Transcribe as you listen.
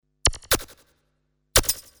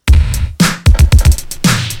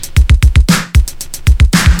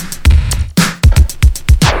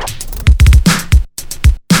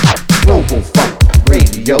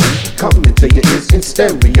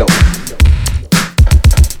stereo.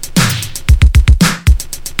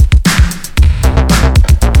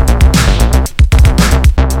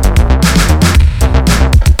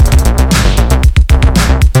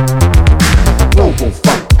 Global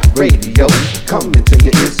funk radio, coming to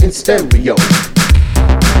your ears in stereo.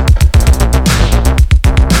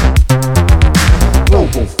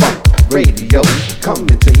 Global funk radio,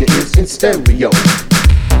 coming to your ears in stereo.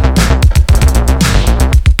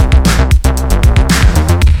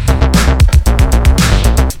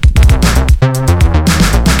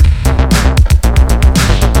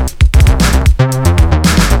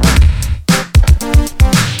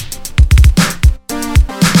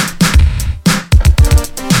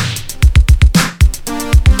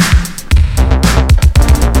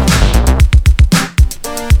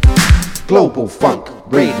 Global funk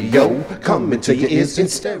radio, coming to your ears in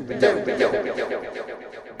stereo.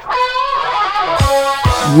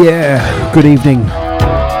 Yeah, good evening.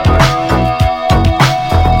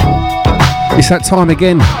 It's that time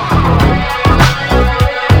again.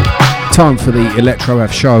 Time for the Electro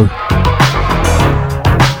F show.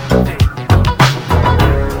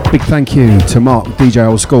 Big thank you to Mark, DJ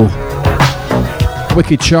Old School.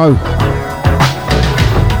 Wicked show.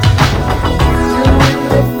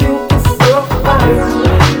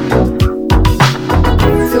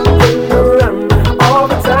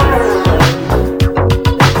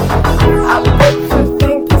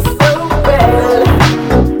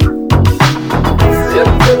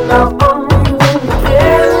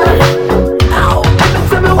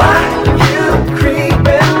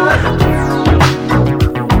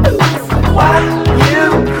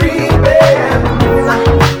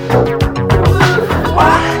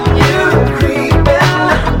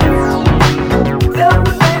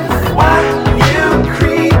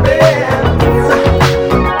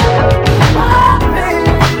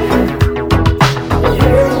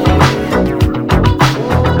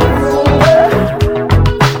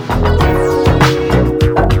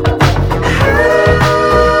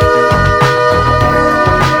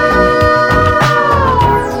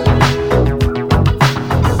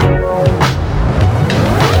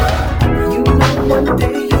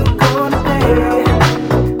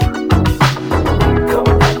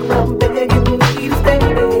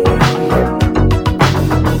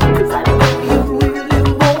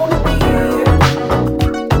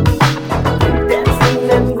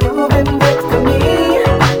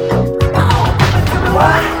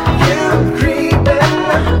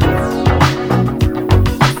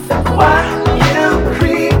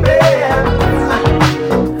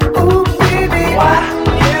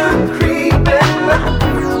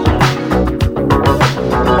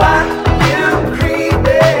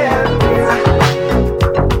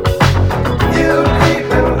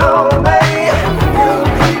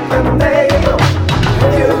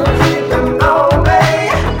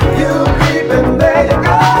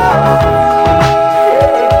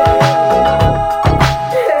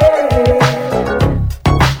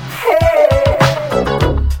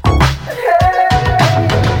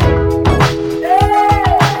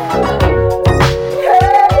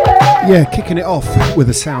 Yeah, kicking it off with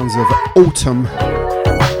the sounds of Autumn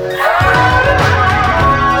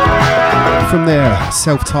from their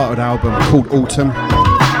self-titled album called Autumn.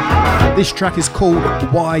 This track is called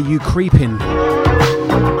Why You Creepin'.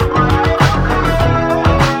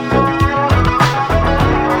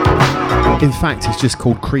 In fact, it's just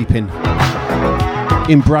called Creepin'.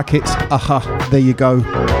 In brackets, there you go.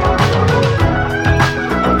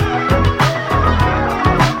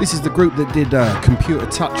 This is the group that did Computer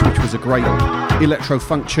Touch, which was a great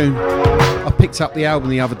electro-funk tune. I picked up the album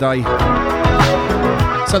the other day.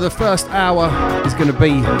 So the first hour is going to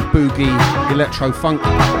be boogie electro-funk.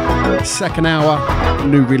 Second hour,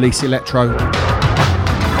 new release electro.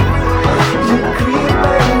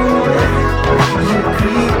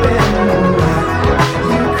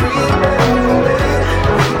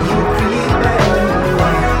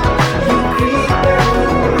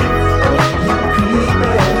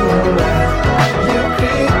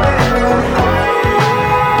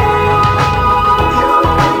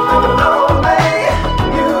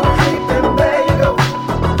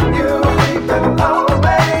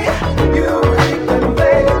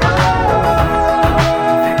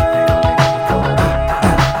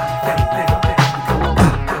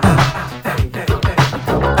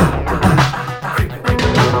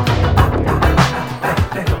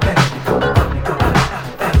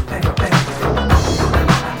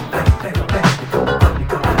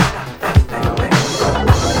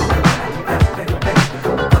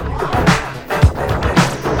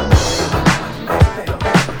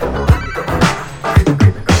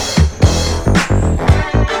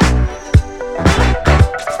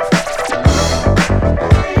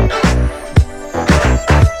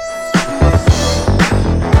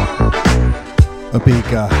 A big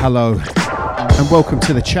hello and welcome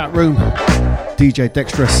to the chat room. DJ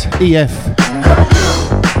Dexterous, EF,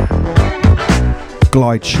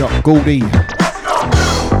 Glide Shot, Goldie,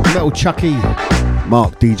 Metal Chucky,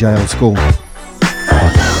 Mark DJ Old School.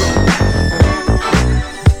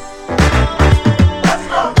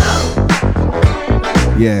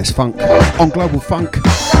 Yes, funk on Global Funk.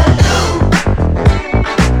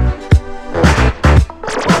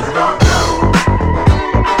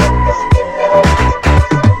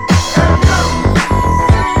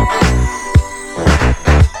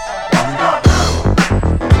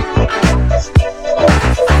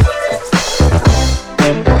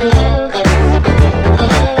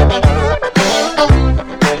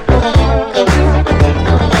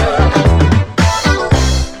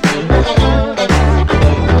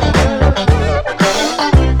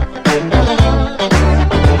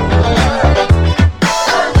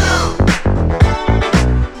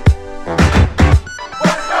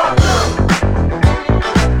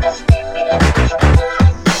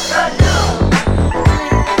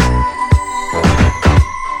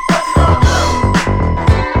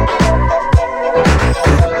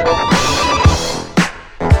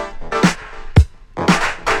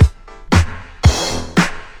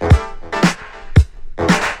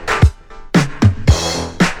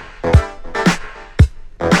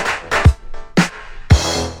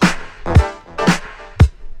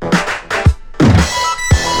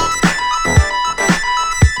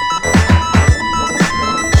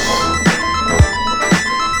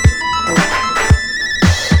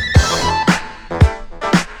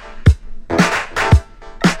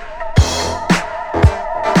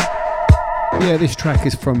 Yeah, this track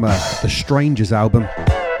is from the Strangers album.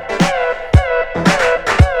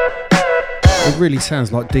 It really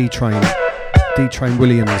sounds like D-Train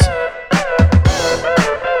Williams.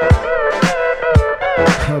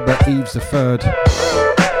 Herbert Eves III.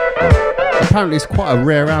 Apparently it's quite a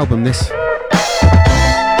rare album, this.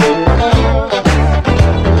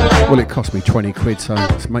 Well, it cost me 20 quid, so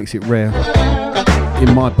it makes it rare.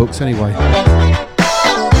 In my books anyway.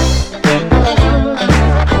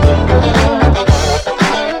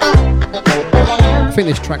 I think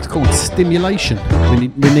this track's called Stimulation. We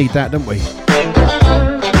need that, don't we?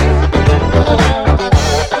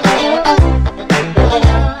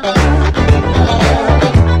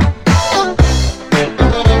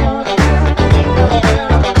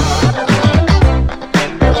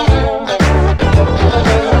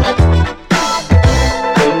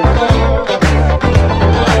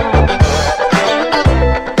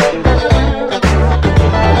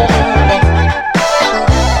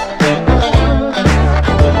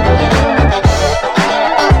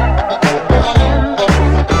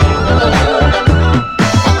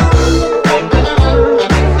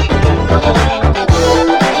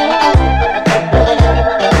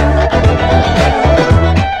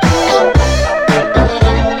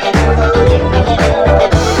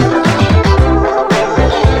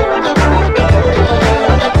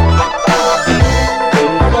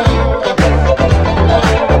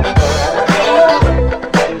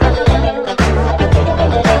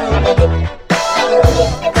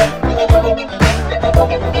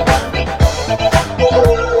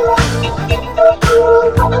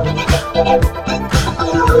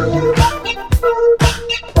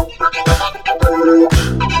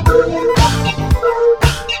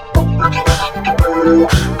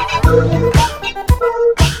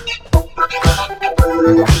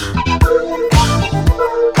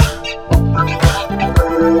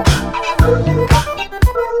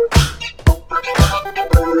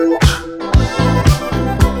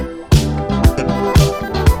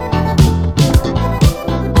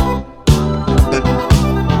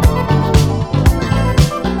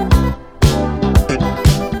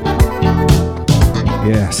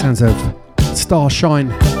 Sounds of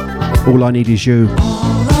Starshine, All I Need Is You.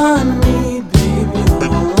 All I need, baby,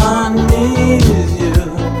 all I need is you.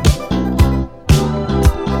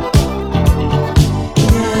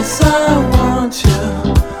 Yes, I want you.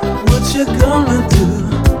 What you gonna do?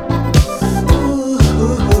 Ooh.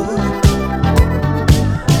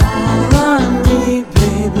 All I need,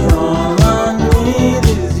 baby, all I need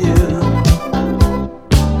is you.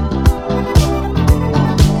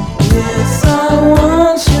 Yes, I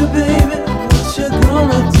want you, baby. What you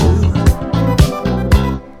gonna do?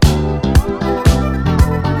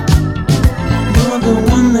 You're the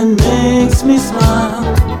one that makes me smile,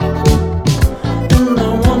 and I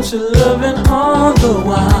want you loving all the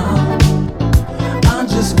while. I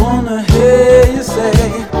just wanna hear you say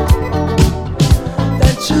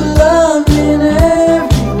that you love me in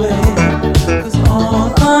every way. 'Cause all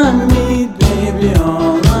I need, baby,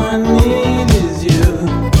 all I need is you.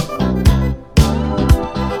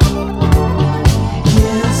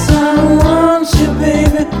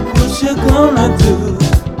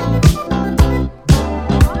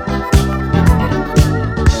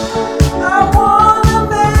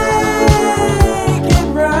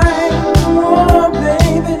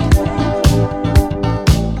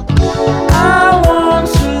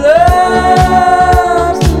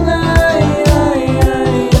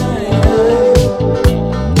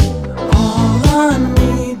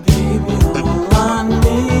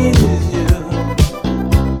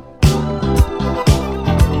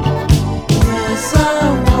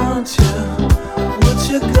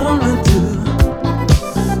 you gonna do?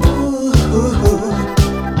 Ooh, ooh, ooh.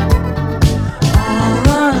 All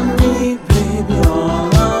I need, baby,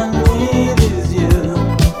 all I need is you.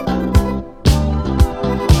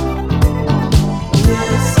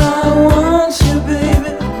 Yes, I want you,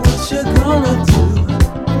 baby, what you gonna do?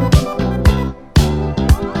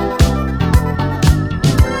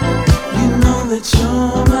 You know that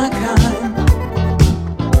you're my kind,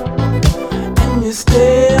 and you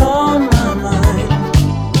stay on my mind.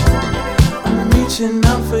 I'm reaching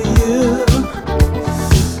out for you,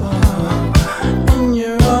 oh, and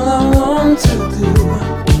you're all I want to do.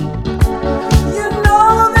 You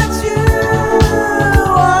know that you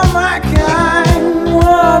are my kind,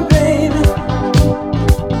 oh baby.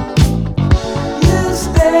 You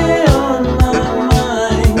stay on my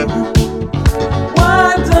mind. Why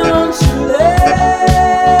don't you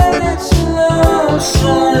let your love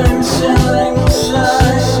shine, shine,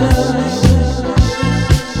 shine, shine?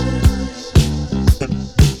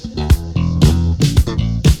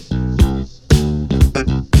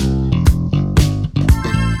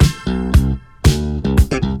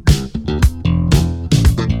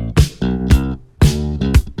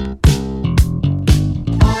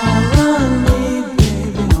 All I need,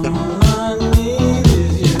 baby, all I need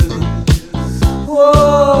is you.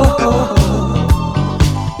 Whoa,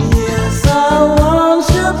 yes, I want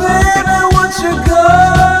you, baby, what you gonna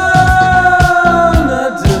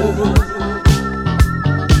do?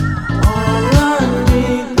 All I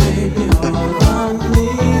need, baby, all I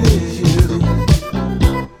need is you.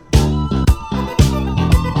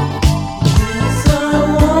 Yes, I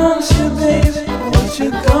want you, baby, what you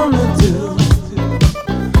gonna do?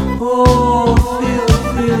 Oh,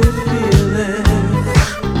 feel it.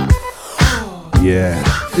 Yeah,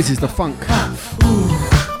 this is the funk.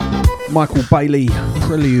 Michael Bailey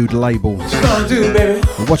Prelude label. What you gonna do, baby?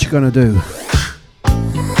 And what you gonna do?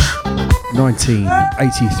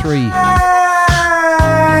 1983.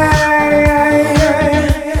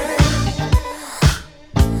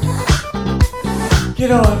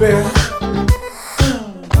 Get on, baby.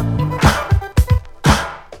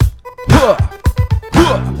 Huh,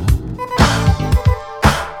 huh.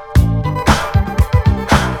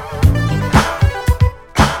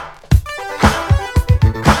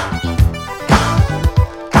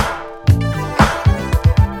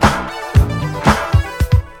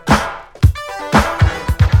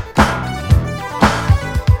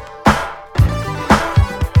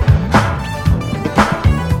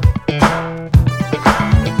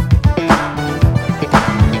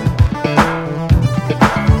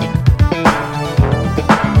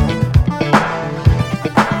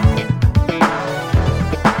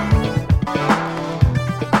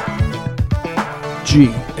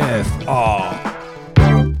 GFR.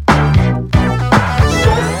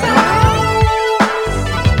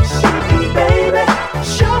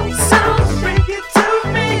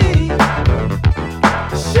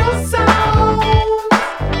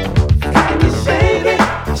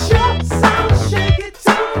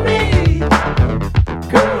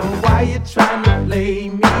 Trying to play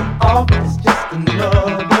me off as just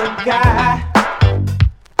another guy,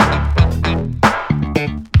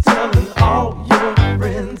 telling all your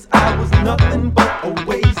friends I was nothing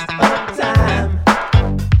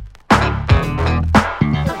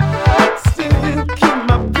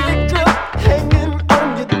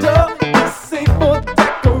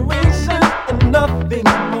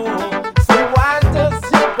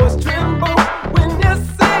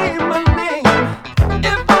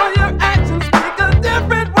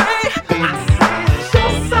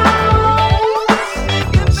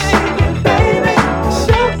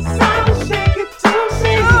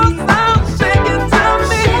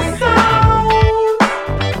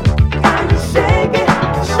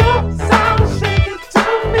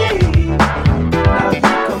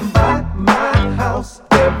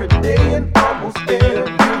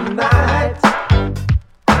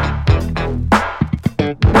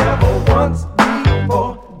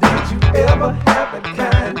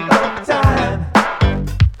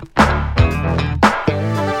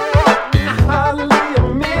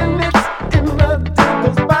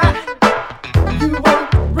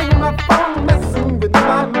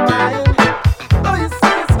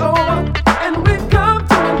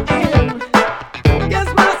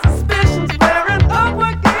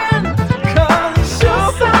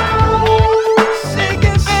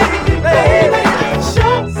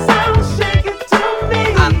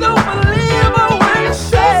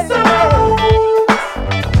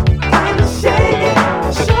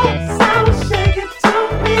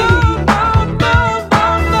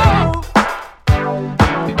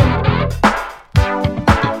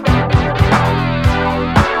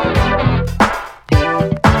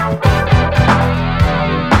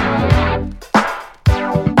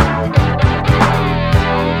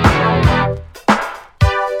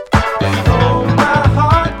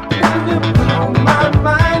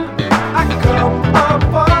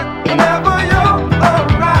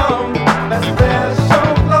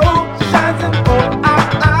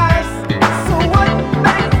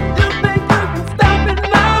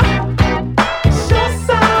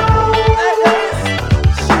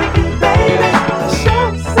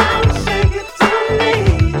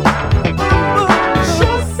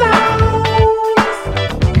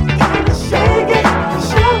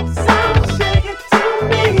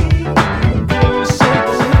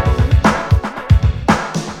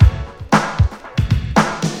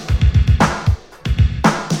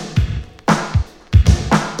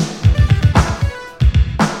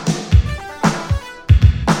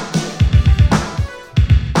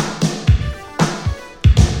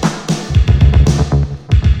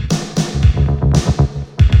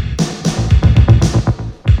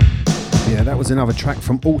another track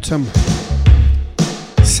from Autumn.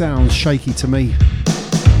 Sounds shaky to me.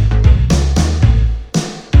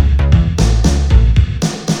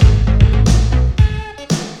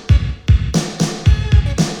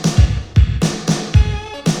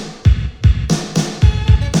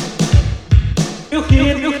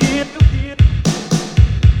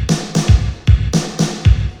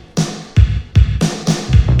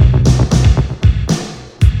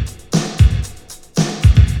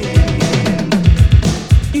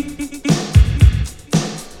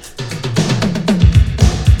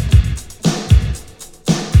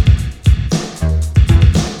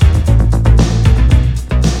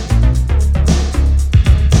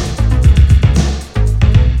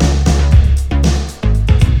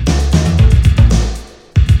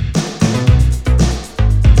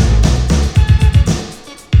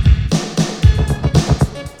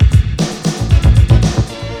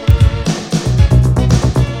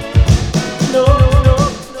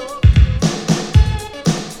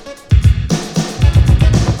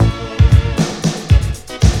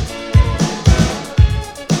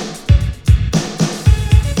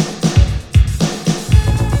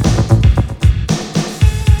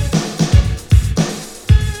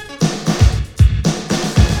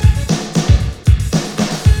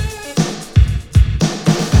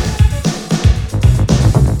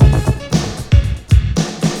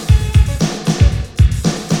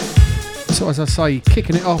 As I say,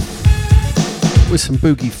 kicking it off with some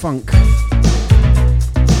boogie funk.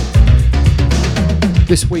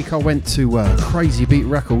 This week I went to Crazy Beat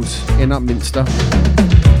Records in Upminster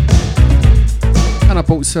and I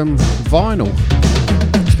bought some vinyl.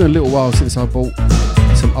 It's been a little while since I bought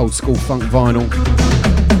some old school funk vinyl.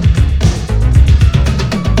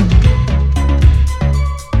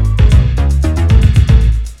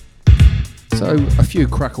 So a few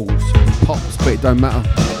crackles, pops, but it don't matter.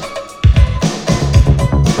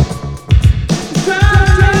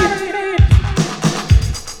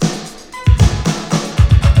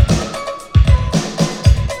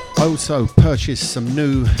 I also purchased some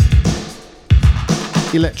new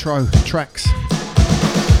electro tracks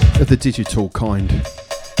of the digital kind.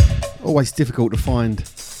 Always difficult to find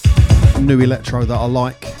new electro that I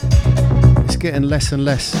like. It's getting less and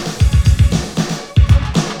less.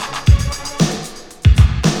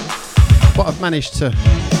 But I've managed to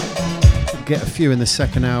get a few in the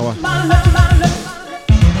second hour,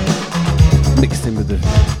 mixed in with the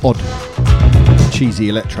odd cheesy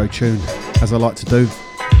electro tune, as I like to do.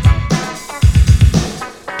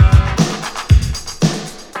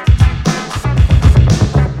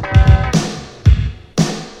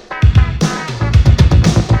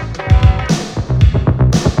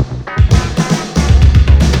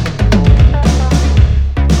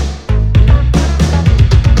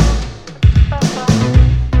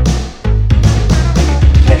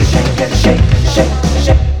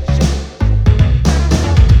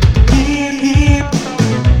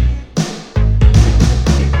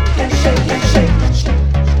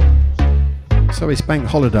 It's bank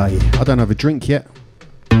holiday. I don't have a drink yet.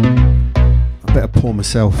 I better pour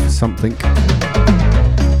myself something.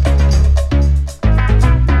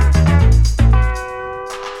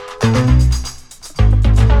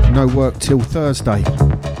 No work till Thursday.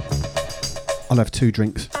 I'll have 2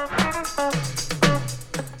 drinks.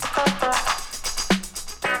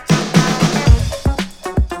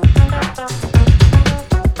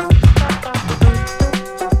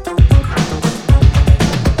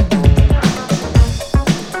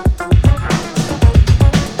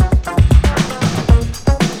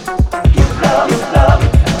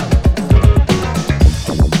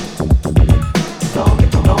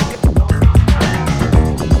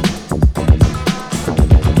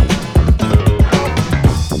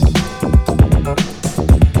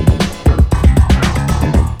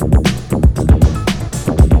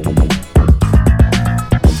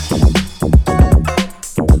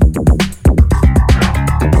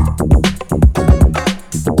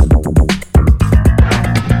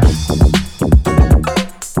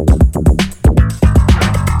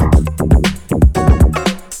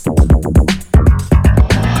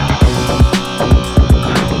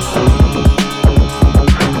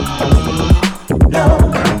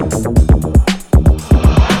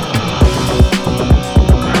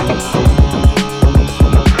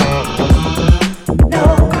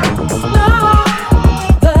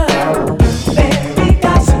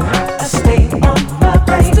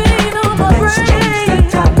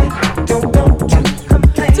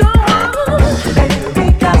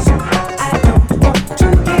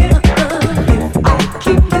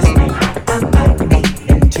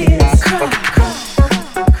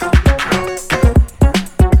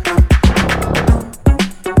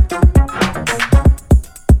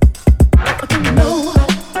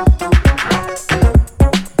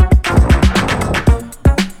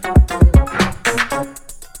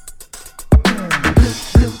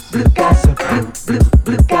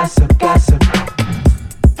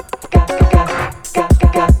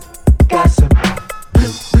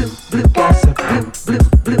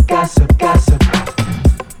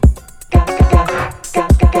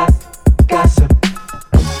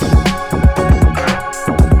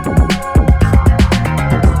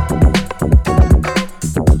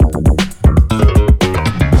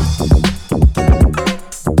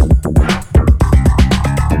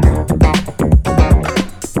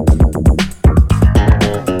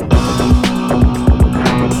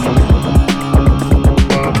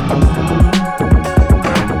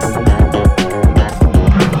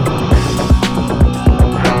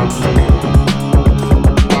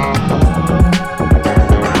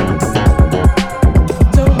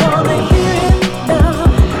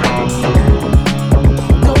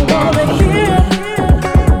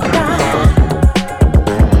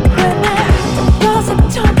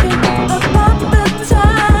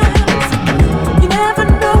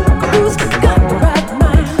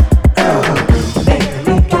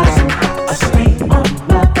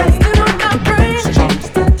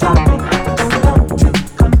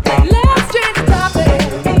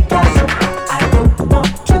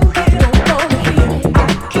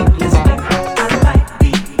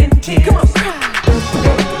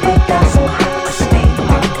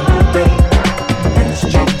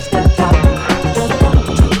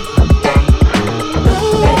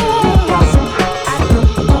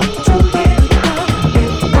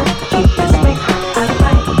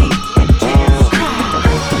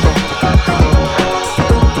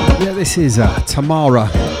 This is Tamara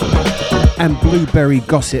and Blueberry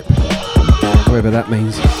Gossip, whatever that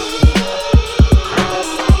means.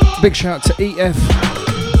 Big shout to EF,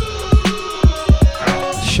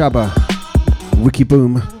 Shabba, Wiki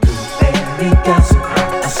Boom.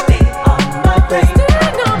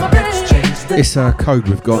 It's a code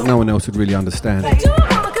we've got, no one else would really understand.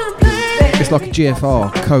 It's like a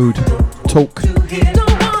GFR code talk.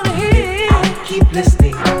 Keep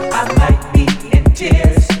listening, I might be in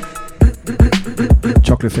tears.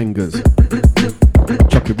 Chocolate fingers,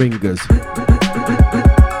 chocolate ringers.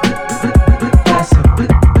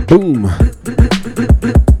 Boom.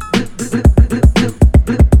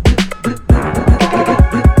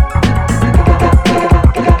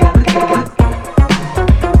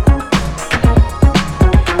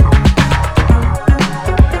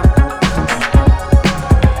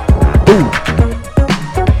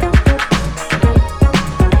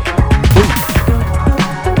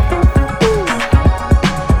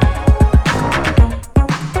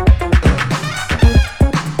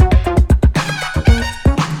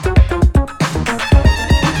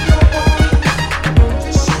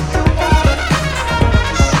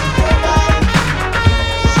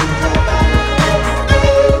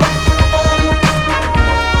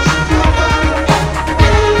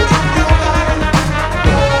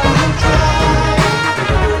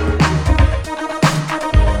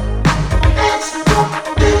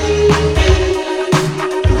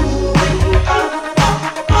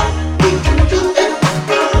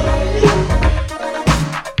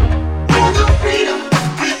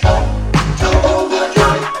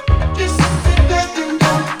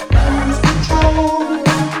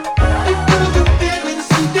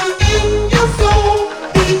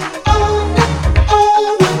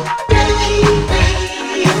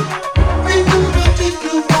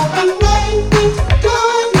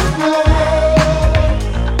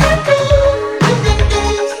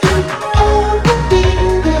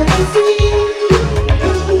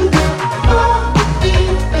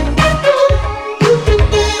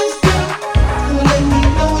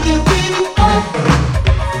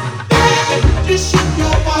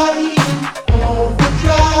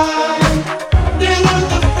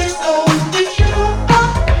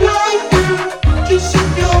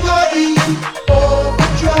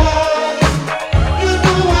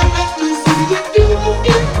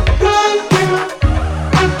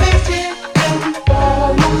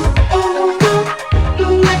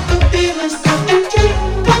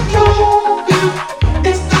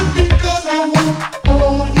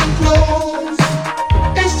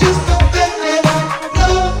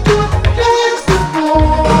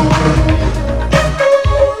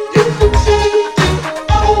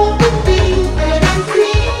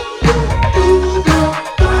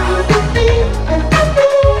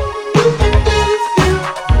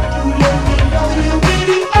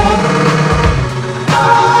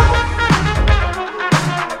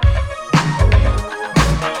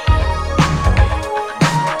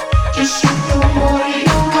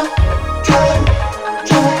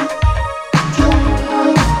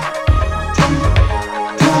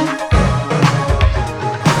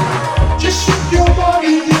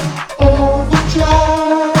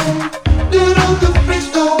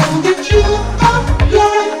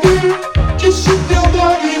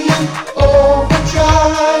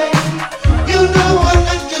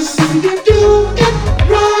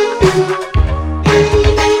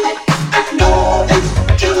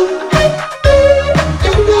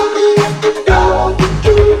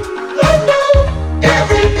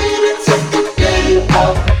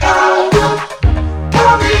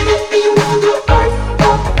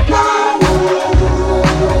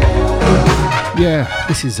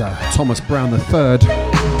 This is Thomas Brown-III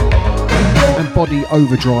and Body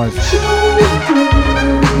Overdrive.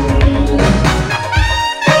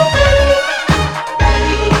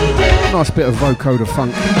 Nice bit of vocoder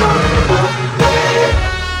funk.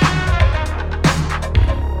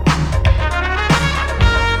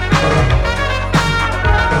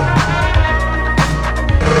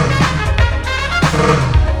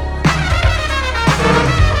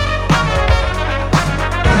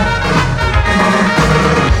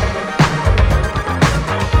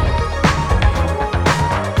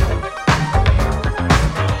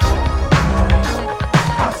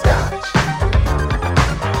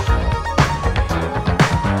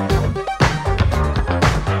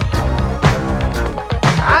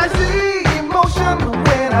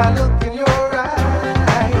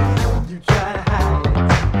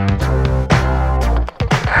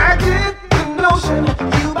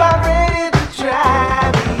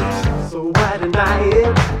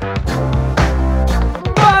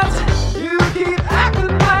 But you keep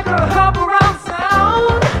acting like a hoe.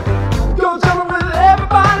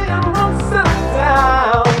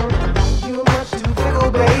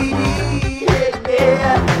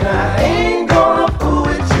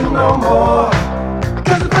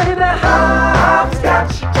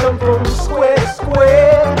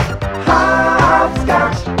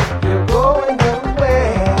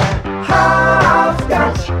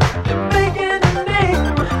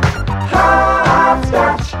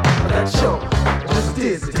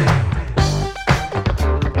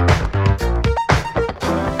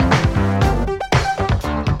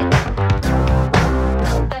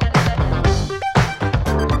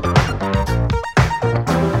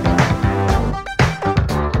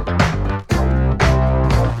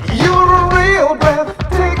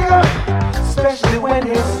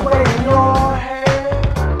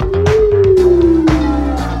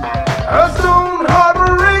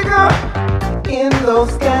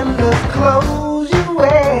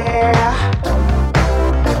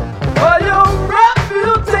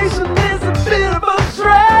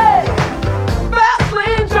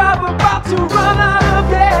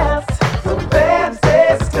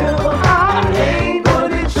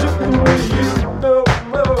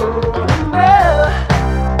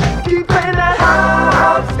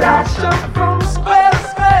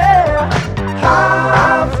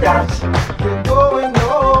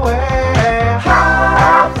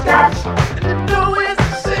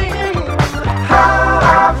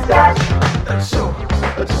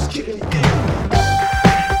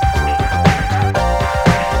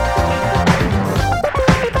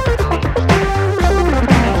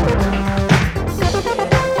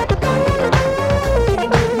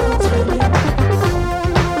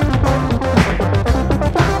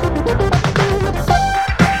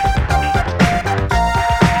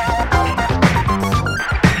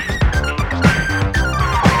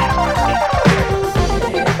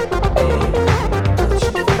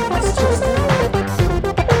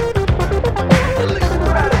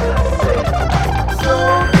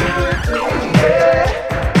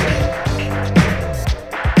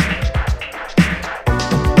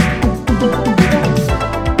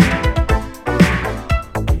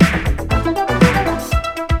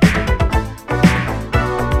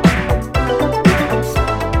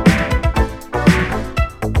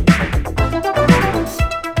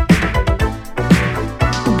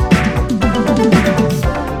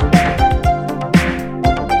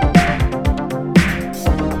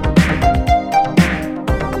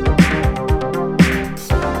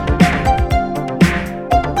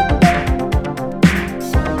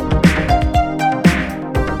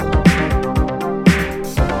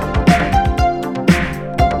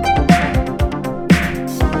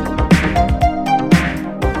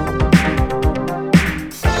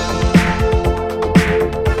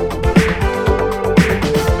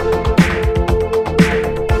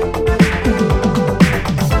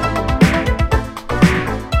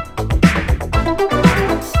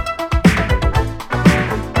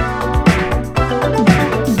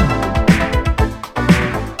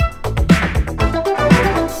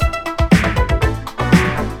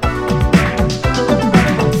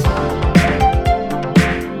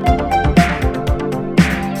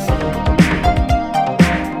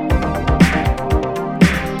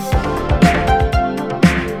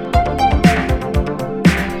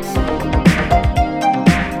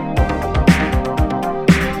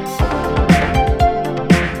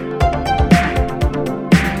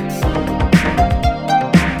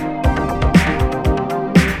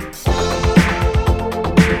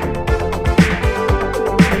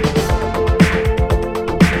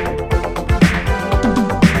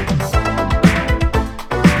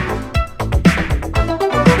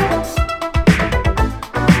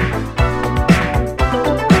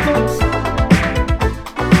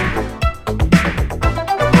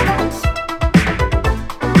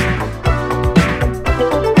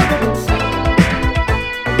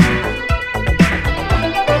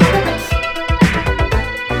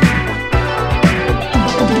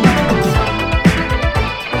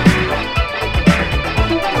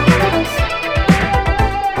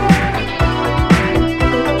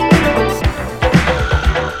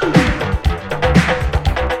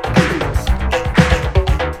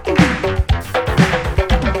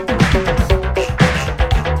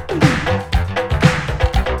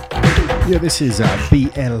 This is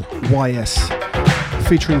BLYS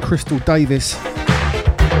featuring Crystal Davis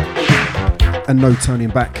and No Turning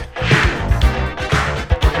Back.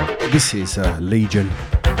 This is Legion.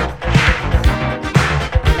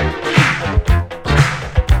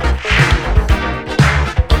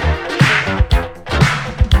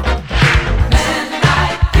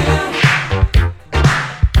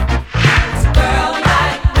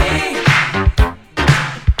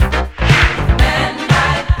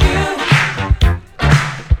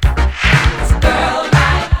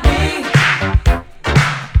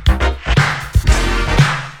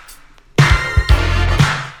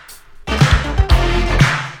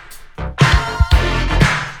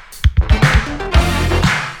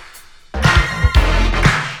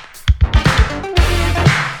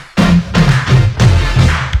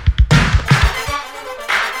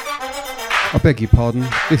 I beg your pardon,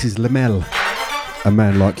 this is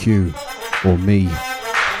LEMELLE-A-MAN-LIKE-YOU, or me,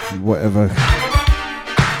 whatever.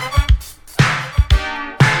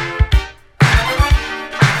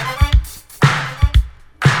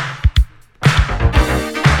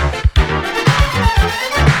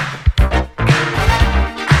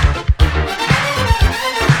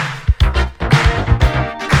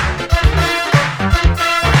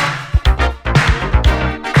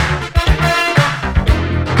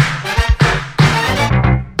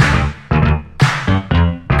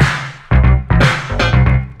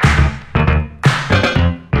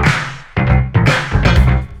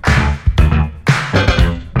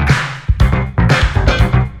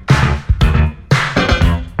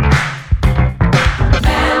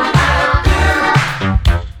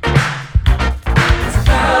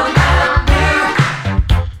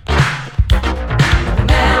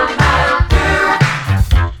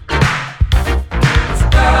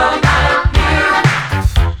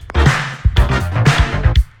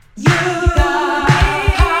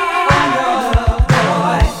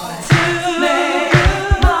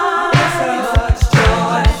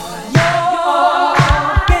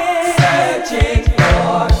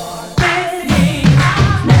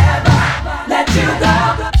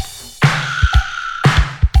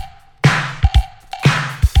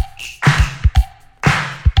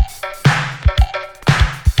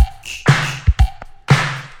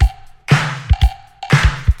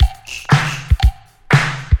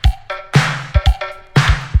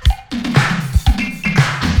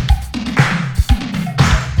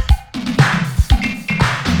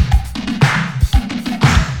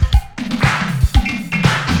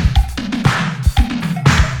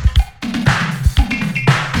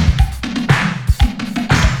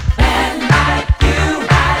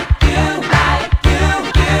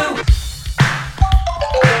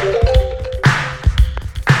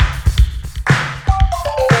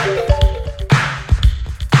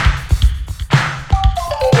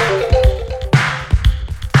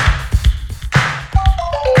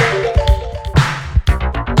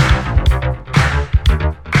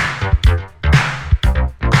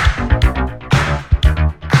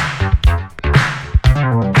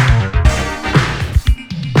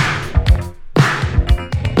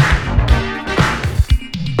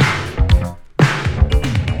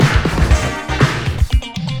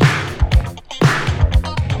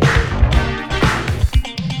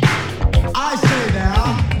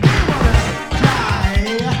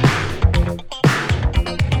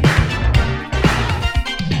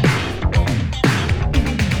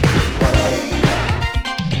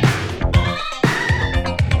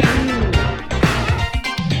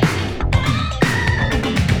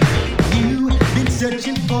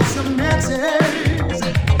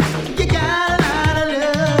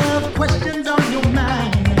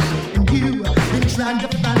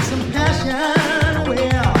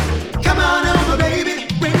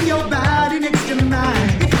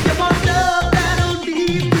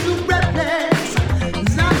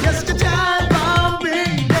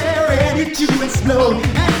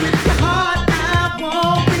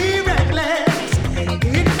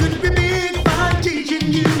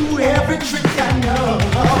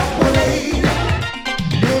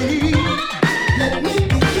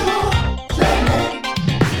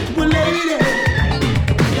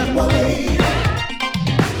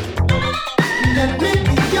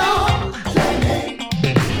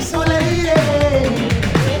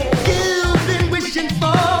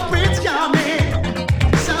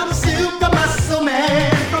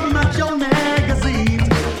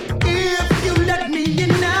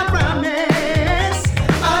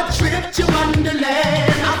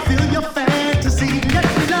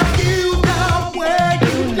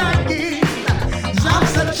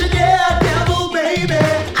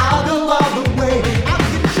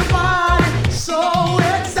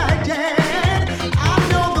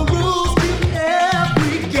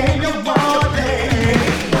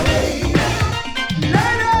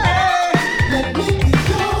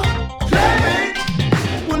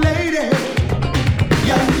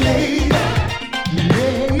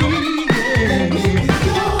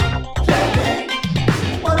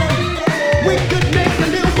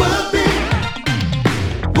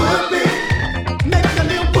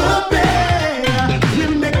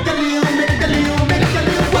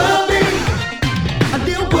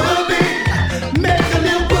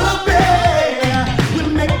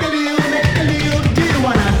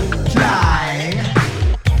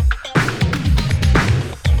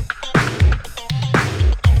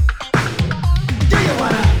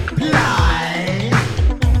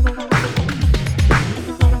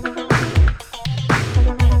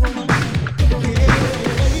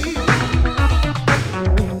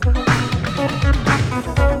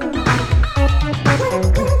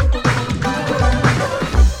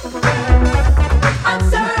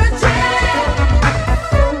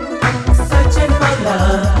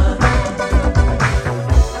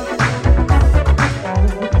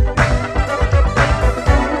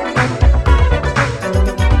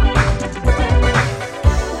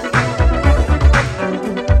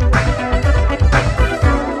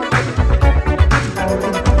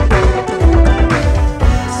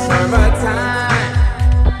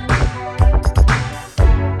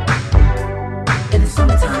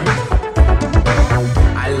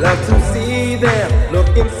 to see them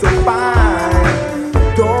looking so fine.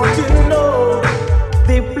 Don't you know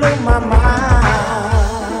they blow my mind?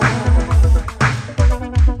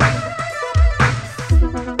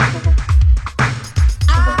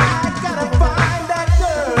 I gotta find that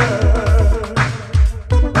girl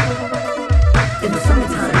in the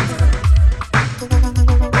summertime.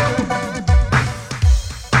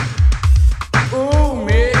 Ooh,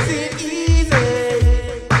 makes it easy.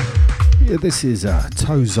 Yeah, this is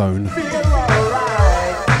TOW-ZONE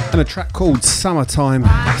and a track called Summertime,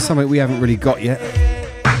 something we haven't really got yet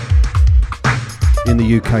in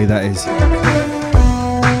the UK, that is.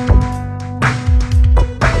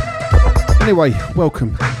 Anyway,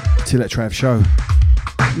 welcome to Electro F Show.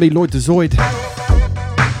 Me, Lloyd the Zoid,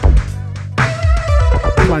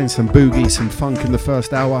 playing some boogie, some funk in the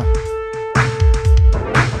first hour.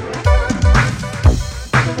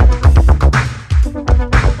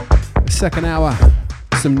 Second hour,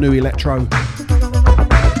 some new electro.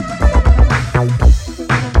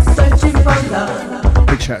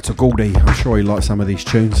 Big shout out to Goldie, I'm sure he likes some of these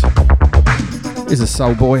tunes. He's a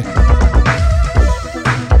soul boy.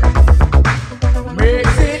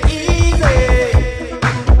 Makes it easy.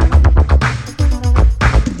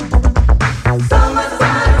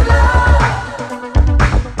 Summertime love.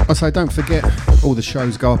 I say don't forget, all the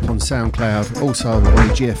shows go up on SoundCloud, also on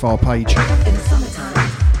the GFR page.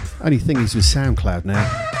 Only thing is with SoundCloud now,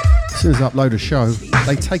 as soon as I upload a show,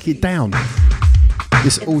 they take it down.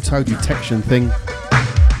 This auto detection thing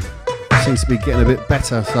seems to be getting a bit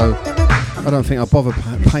better, so I don't think I'll bother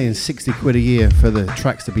paying 60 quid a year for the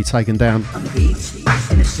tracks to be taken down. On the beach,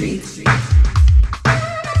 in the streets.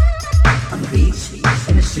 On the beach,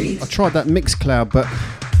 in the streets. I tried that Mixcloud, but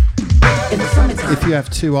if you have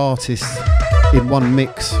two artists in one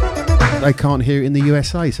mix, they can't hear it in the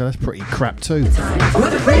USA, so that's pretty crap too.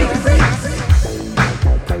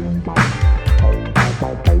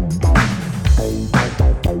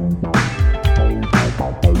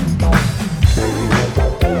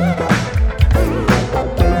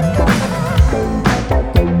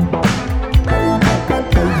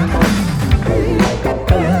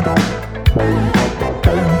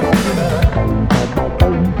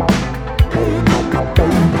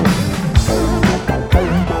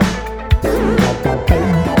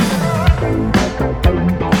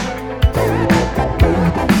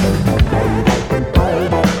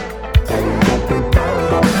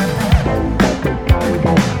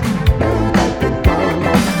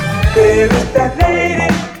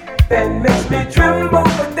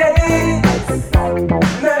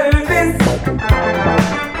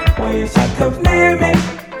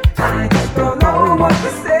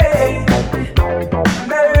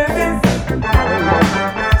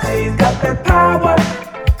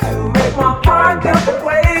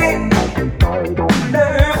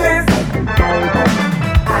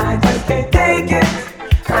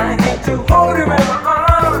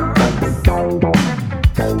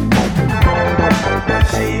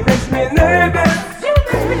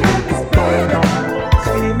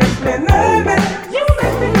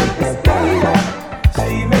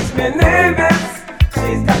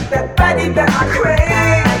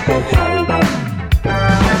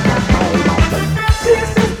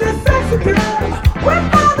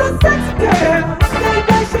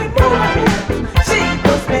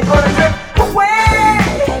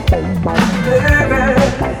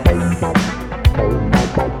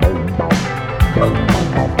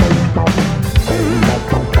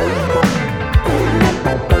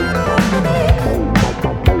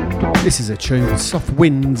 This is a tune, Soft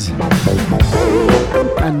Winds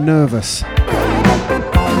and Nervous.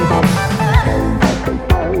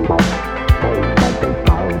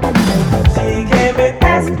 She came and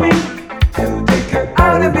asked me to take her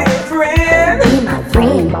out and be a friend. Be my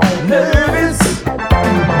friend. Nervous,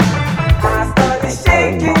 I started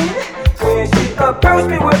shaking when she approached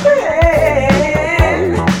me with her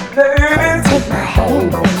hand. Nervous, Take my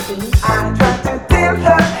hand, baby. I tried to tell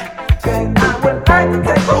her that I would like to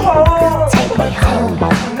take her home. Take me home.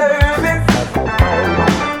 Nervous,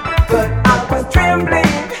 but I was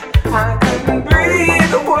trembling. I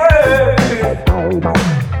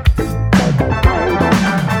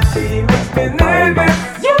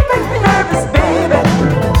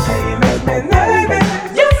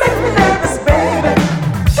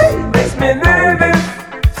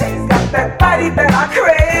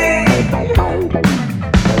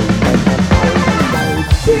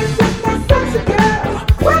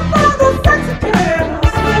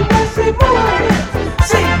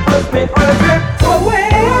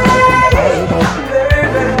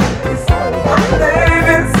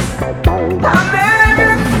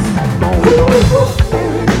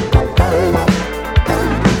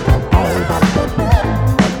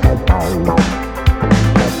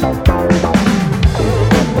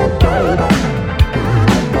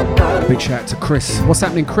Chris. What's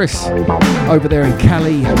happening, Chris? Over there in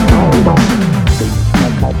Cali.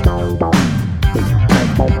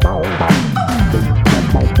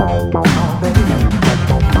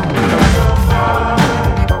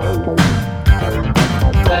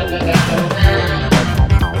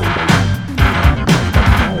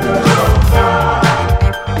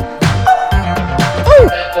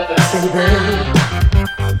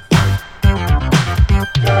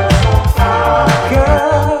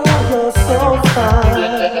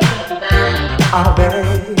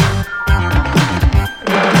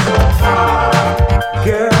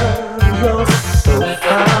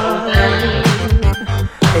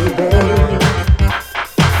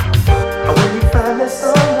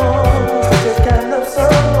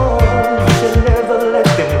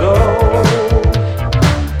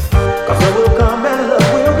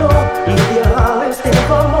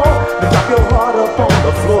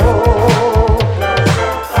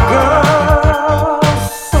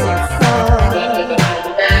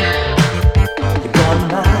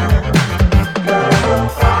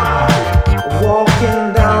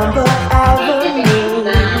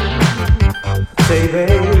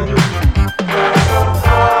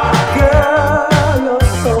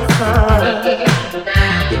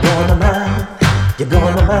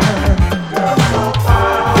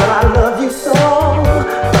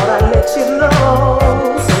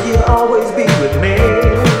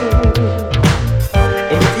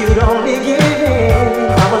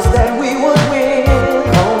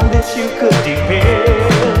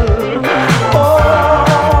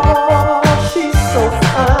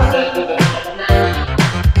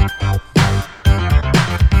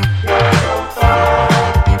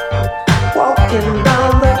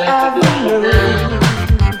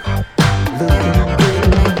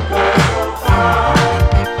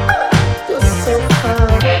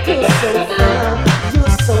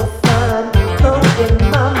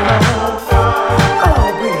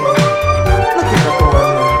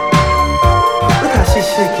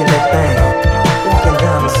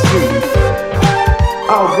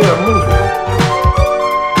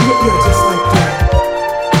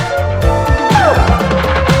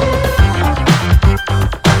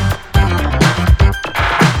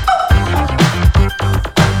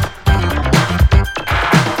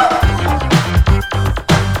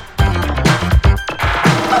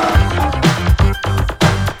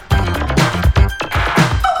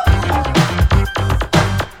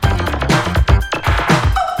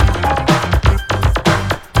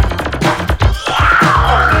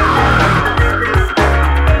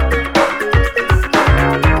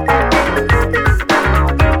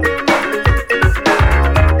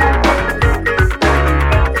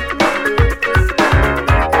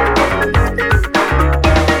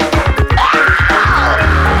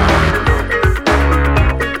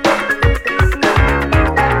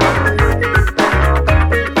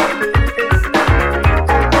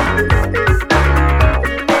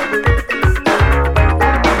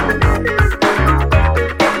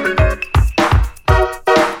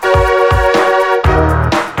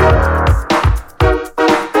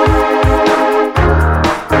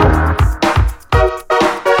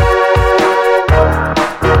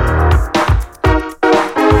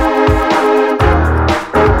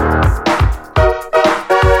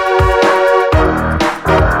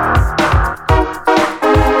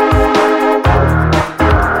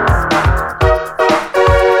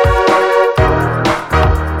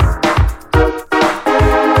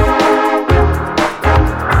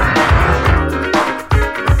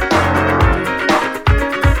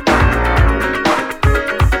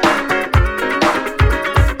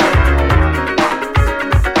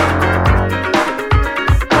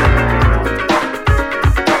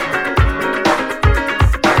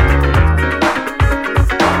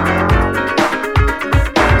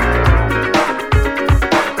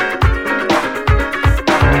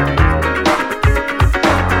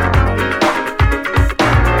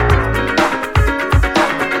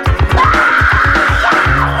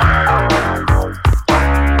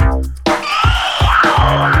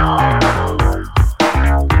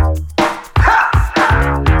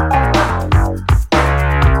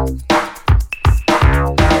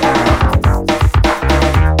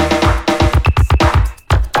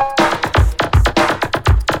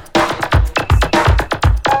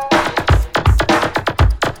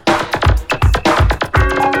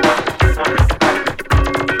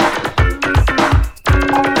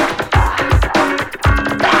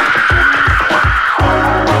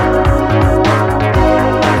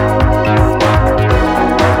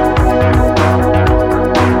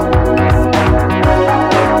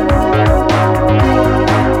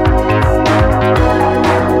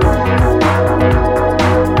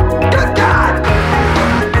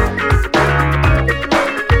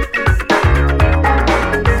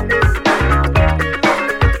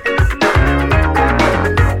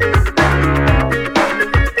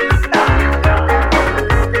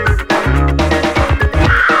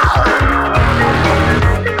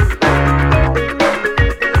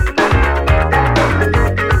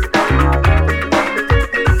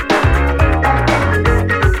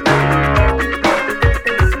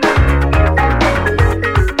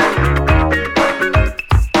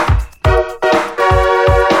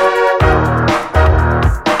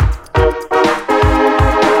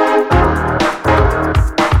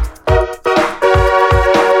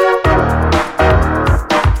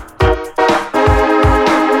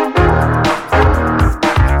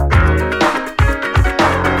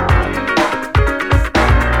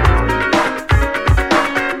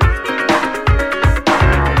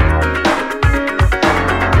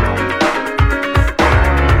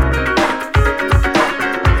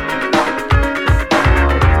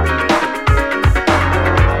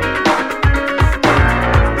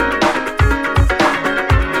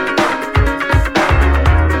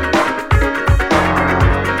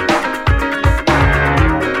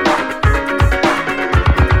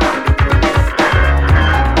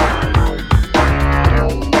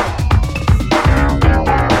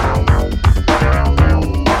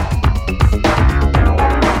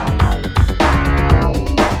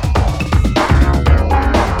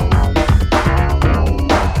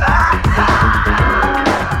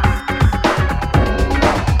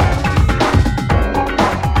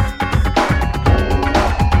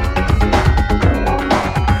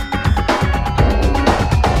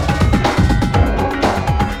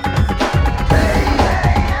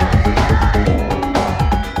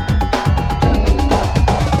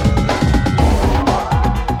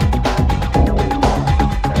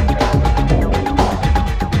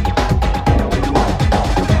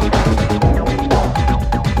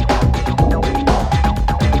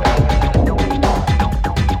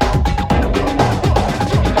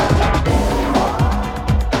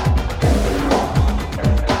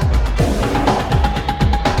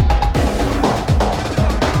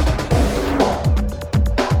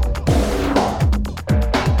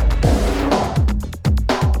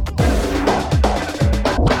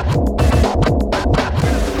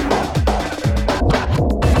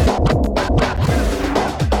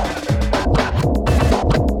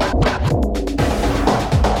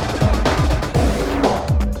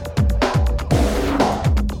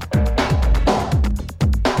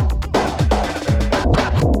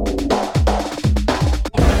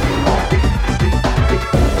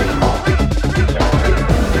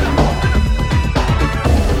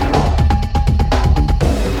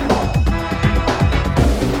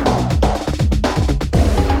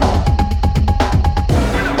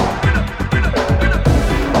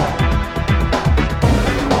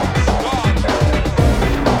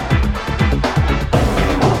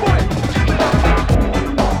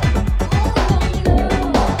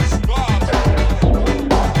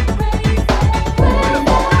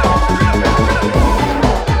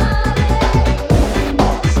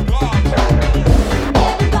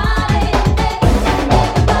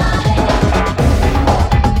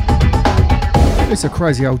 It's a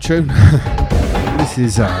crazy old tune. This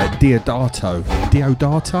is Deodato.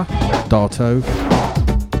 Dato.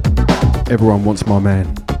 Everyone Wants My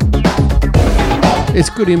Man.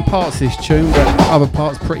 It's good in parts, this tune, but other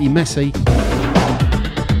parts pretty messy.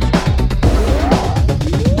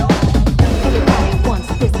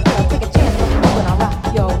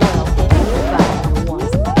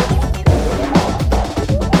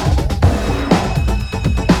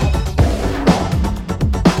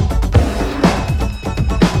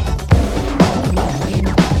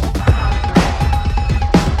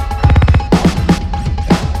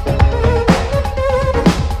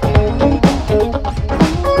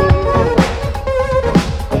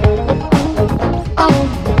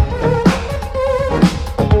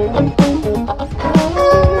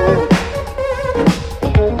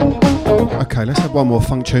 One more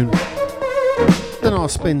funk tune, then I'll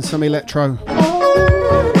spin some electro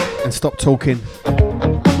and stop talking.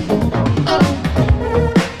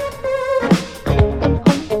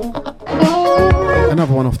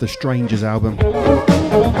 Another one off the Strangers album.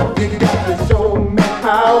 You got to show me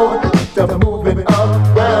how to move it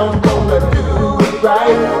around, gonna do it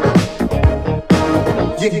right.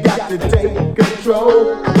 You got to take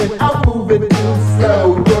control without moving too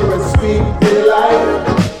slow. You're a sweet delight.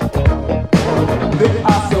 There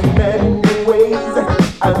are so many ways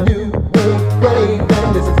I knew were brave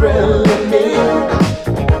and it's thrilling me.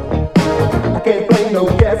 I can't play no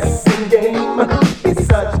guessing game. It's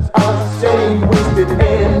such a shame, wasted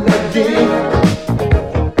energy.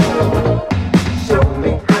 Show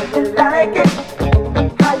me how you like it,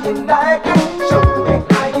 how you like it. Show me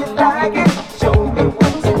how you like it, show me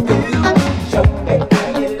what to do. Show me how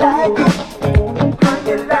you like it, how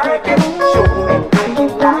you like it. Show me how you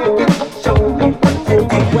like it, show me what to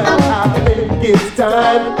do. Well, I think it's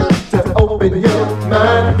time to open your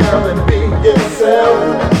mind, girl, and be yourself.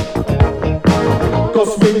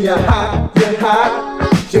 'Cause when you're hot,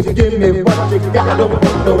 just give me what you got, don't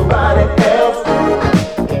want nobody else.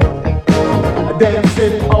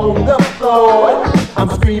 Dancing on the floor, I'm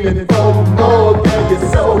screaming for more, girl, you're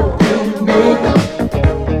so unique.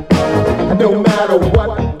 No matter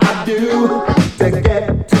what I do to get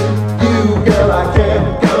to you, girl, I can't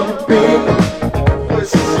compete. For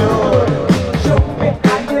sure. Show me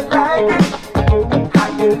how you like it, how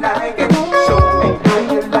you like it. Show me how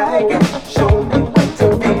you like it, show me what to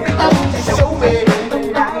do. Show me how you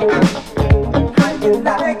like it, how you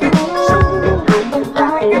like it. Show me how you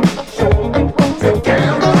like it, show me what to do.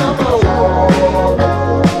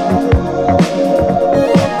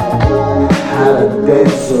 How to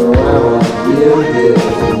dance around you,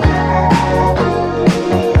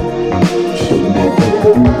 show me what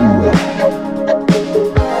to do.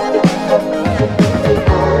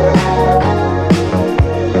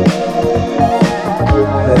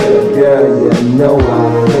 Hey girl, you know I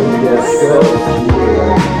think you're so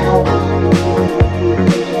cute.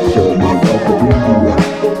 Show me what to do.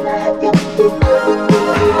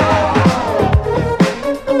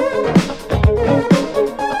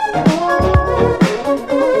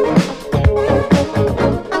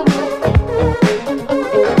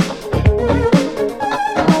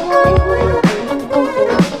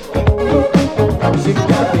 She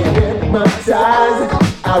got me hypnotized.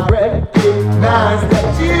 I recognize that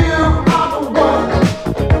you are the one.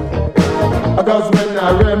 'Cause when I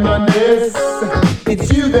reminisce, it's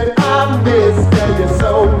you that I miss. Girl, you're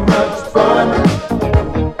so much fun.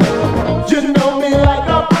 You know me like a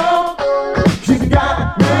pro. You got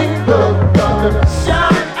me hooked on the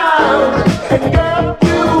shout out. And girl,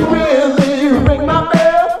 you really ring my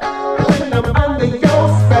bell when I'm under your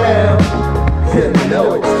spell. You know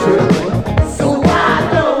it's true. So why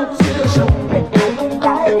don't you show me how you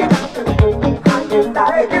like it, how you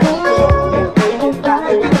like it, show me how you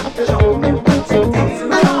like it, show me what to do.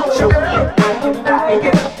 Show me how you like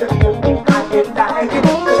it, how you like it,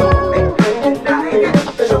 show me how you like it,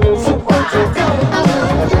 show me what to do.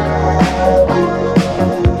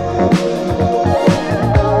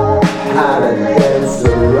 How to dance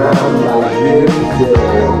around like you do.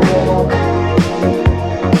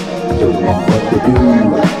 Show me what to do.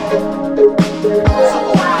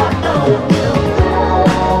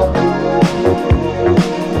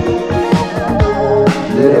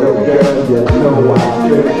 Little girl, you know I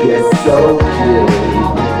think you're so cute.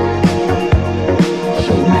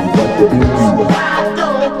 Show me what to do. Why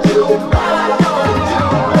don't you, baby,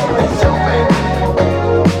 show me.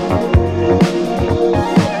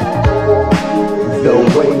 The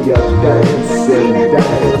way you're dancing,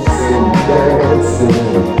 dancing, dancing.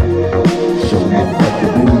 Show me what to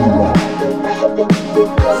do.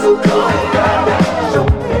 So come on, girl, show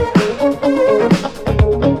me.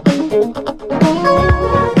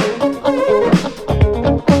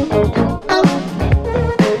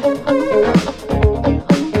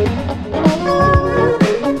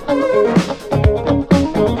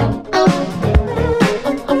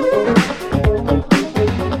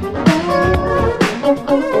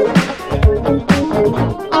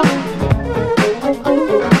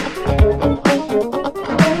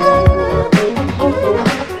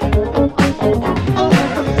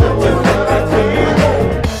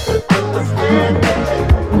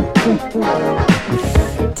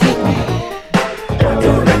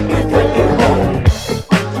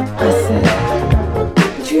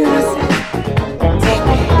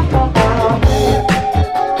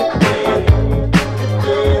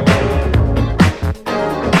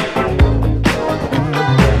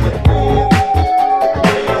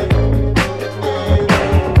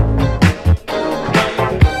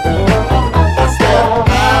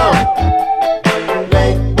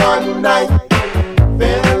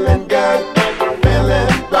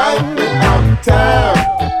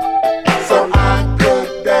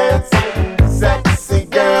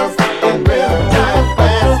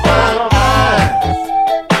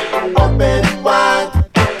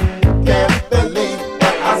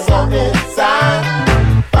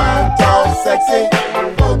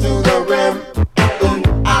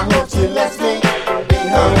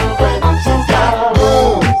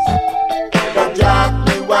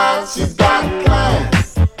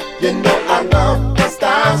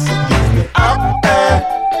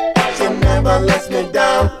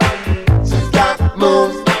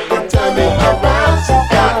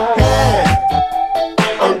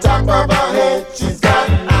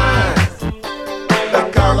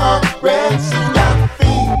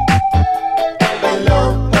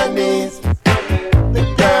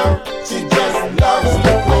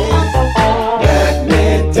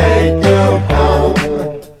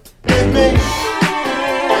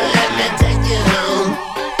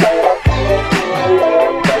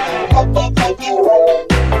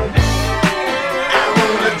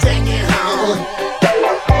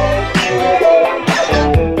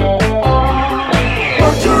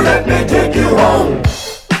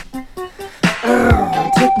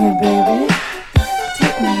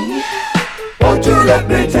 you let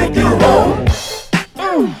me take you home?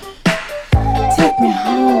 Take me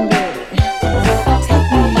home, baby. Take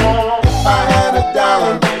me home. If I had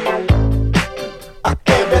 $1,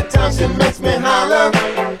 every time she makes me holler,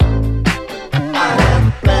 I have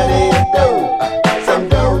plenty of dough, some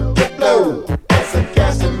dough to blow, and some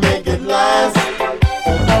cash to make it last.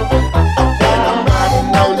 And I'm riding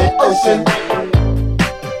on the ocean.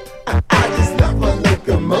 I just love a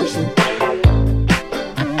locomotion.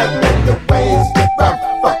 And let the waves get rough,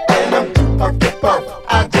 and I'm too puffed to puff.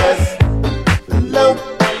 I just love.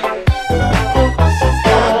 She's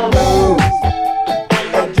got moves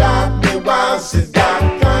that drive me wild. She's got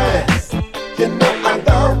class. You know I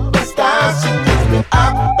love her style. She gets me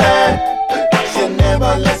up there. She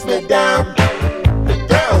never lets me down. The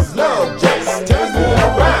girl's love just turns me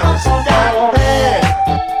around. She got hair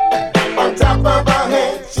on top of her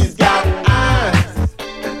head. She's got eyes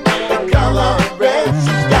the color of red.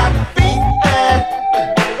 She's got feet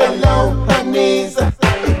below her knees.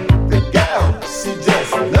 The girl, she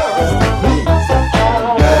just loves to please.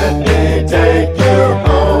 Let me take you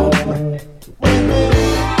home with me.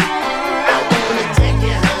 I wanna take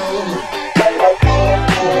you home.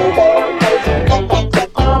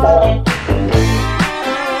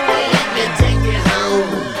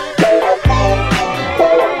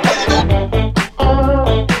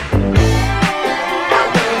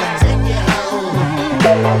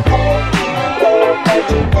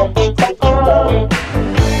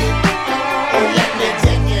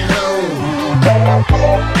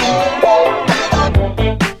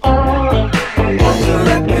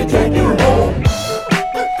 Let me take you home.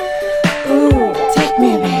 Ooh, take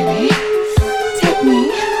me, baby. Take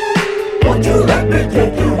me. Won't you let me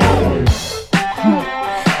take you home?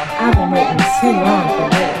 I've been waiting too long for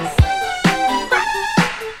this.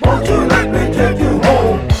 Won't you let me take you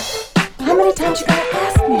home? How many times you gotta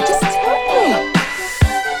ask me? Just tell me.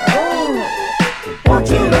 Oh. Won't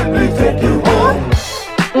you let me take you home?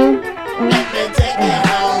 Let me take you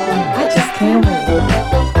home. I just can't wait.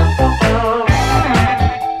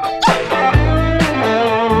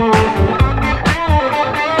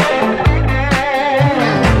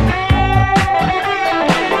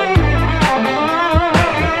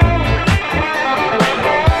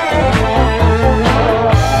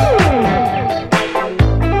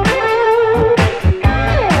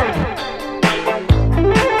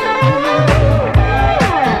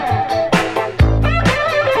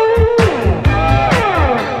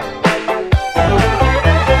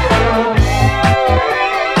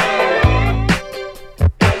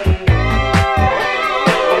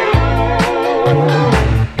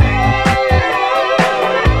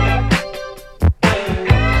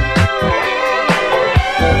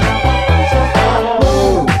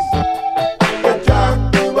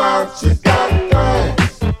 She's got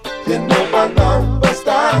class. You know I love her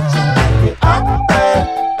style. She keeps me up there.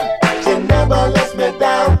 She never lets me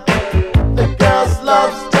down. The girl's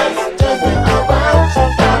love just turns me around.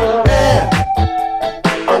 She's got hair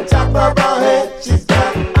on top of her head. She's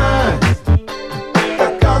got eyes the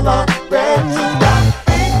color red. She's got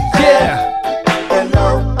Yeah!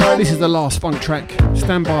 below her This is the last funk track.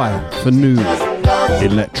 Stand by for new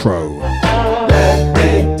electro. Let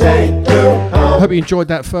me take you home. Hope you enjoyed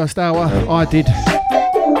that first hour. I did.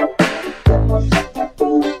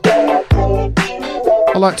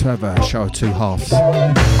 I like to have a show of two halves.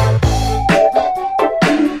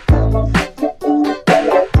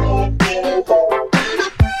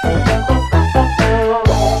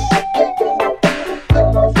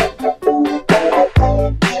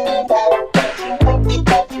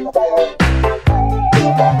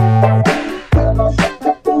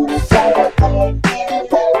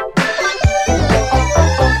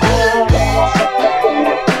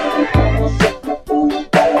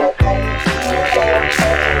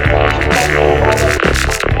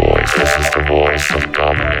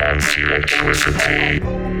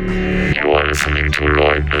 You are listening to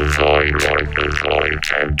Lloyd Design,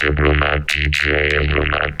 and Diplomat DJ.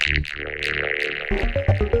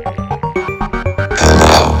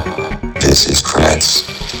 Hello, this is Kretz,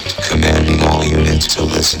 commanding all units to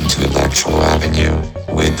listen to Electro Avenue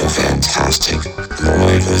with the fantastic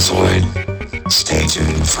Lloyd Design. Stay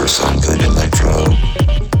tuned for some good electro.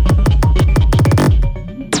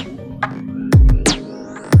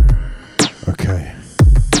 Okay.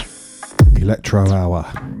 Electro hour.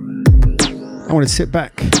 I want to sit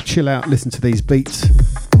back, chill out, listen to these beats.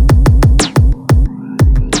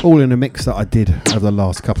 All in a mix that I did over the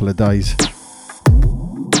last couple of days.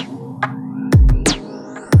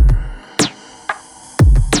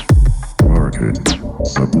 Market,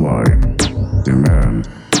 supply, demand,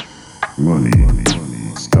 money,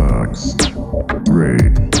 stocks,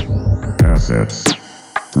 trade, assets,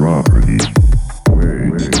 property,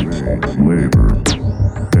 wage, labor,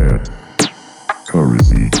 debt,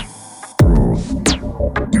 currency, growth,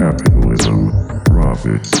 capitalism,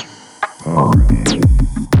 profits, poverty.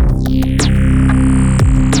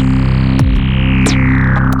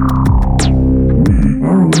 We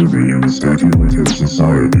are living in a speculative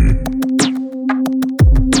society.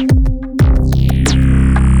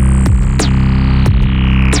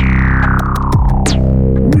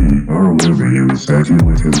 We are living in a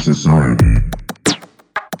speculative society.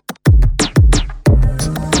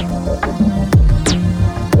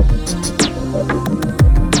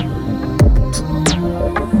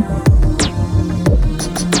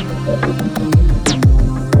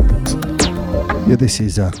 Yeah, this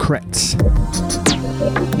is Kretz.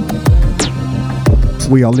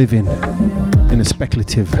 We are living in a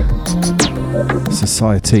speculative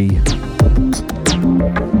society.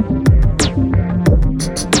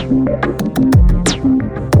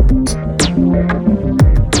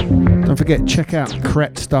 Don't forget, check out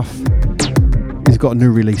Kretz stuff. He's got a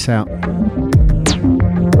new release out.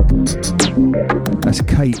 That's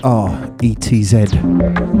Kretz.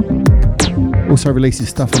 Also releases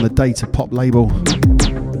stuff on the Data Pop label.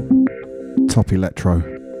 Top Electro.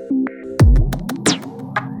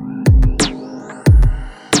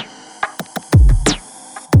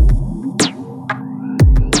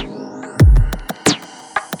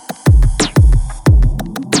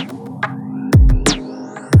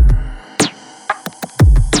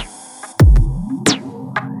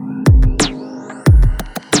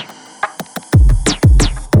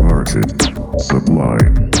 Supply,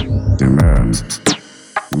 demand,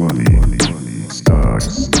 money,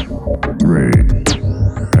 stocks, trade,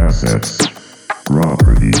 assets,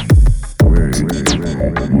 property, wage,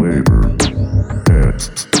 labor, debt,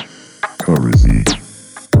 currency,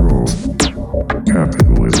 growth,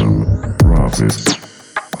 capitalism, profits,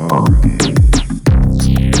 poverty.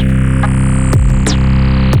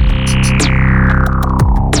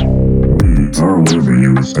 We are living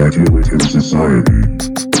in a speculative society.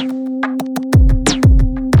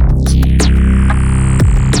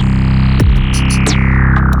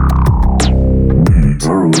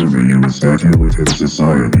 Living in a speculative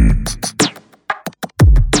society.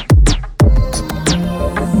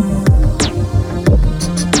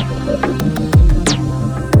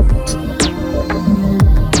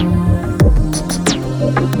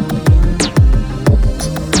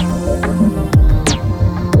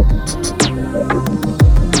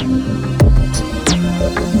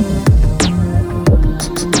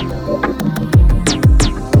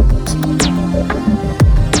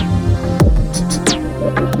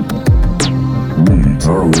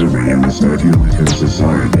 Are living in a speculative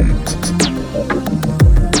society.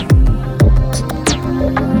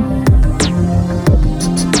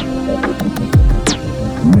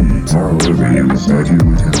 We are living in a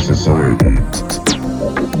speculative society.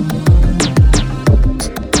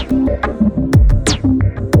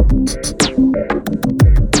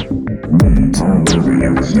 We are living in a speculative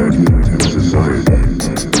society. Are living in a speculative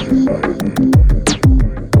society.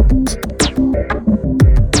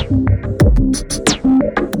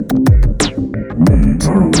 We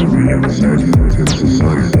are living in a speculative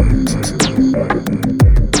society. We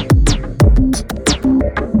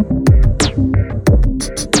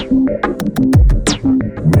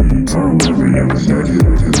are living in a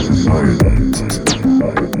speculative society.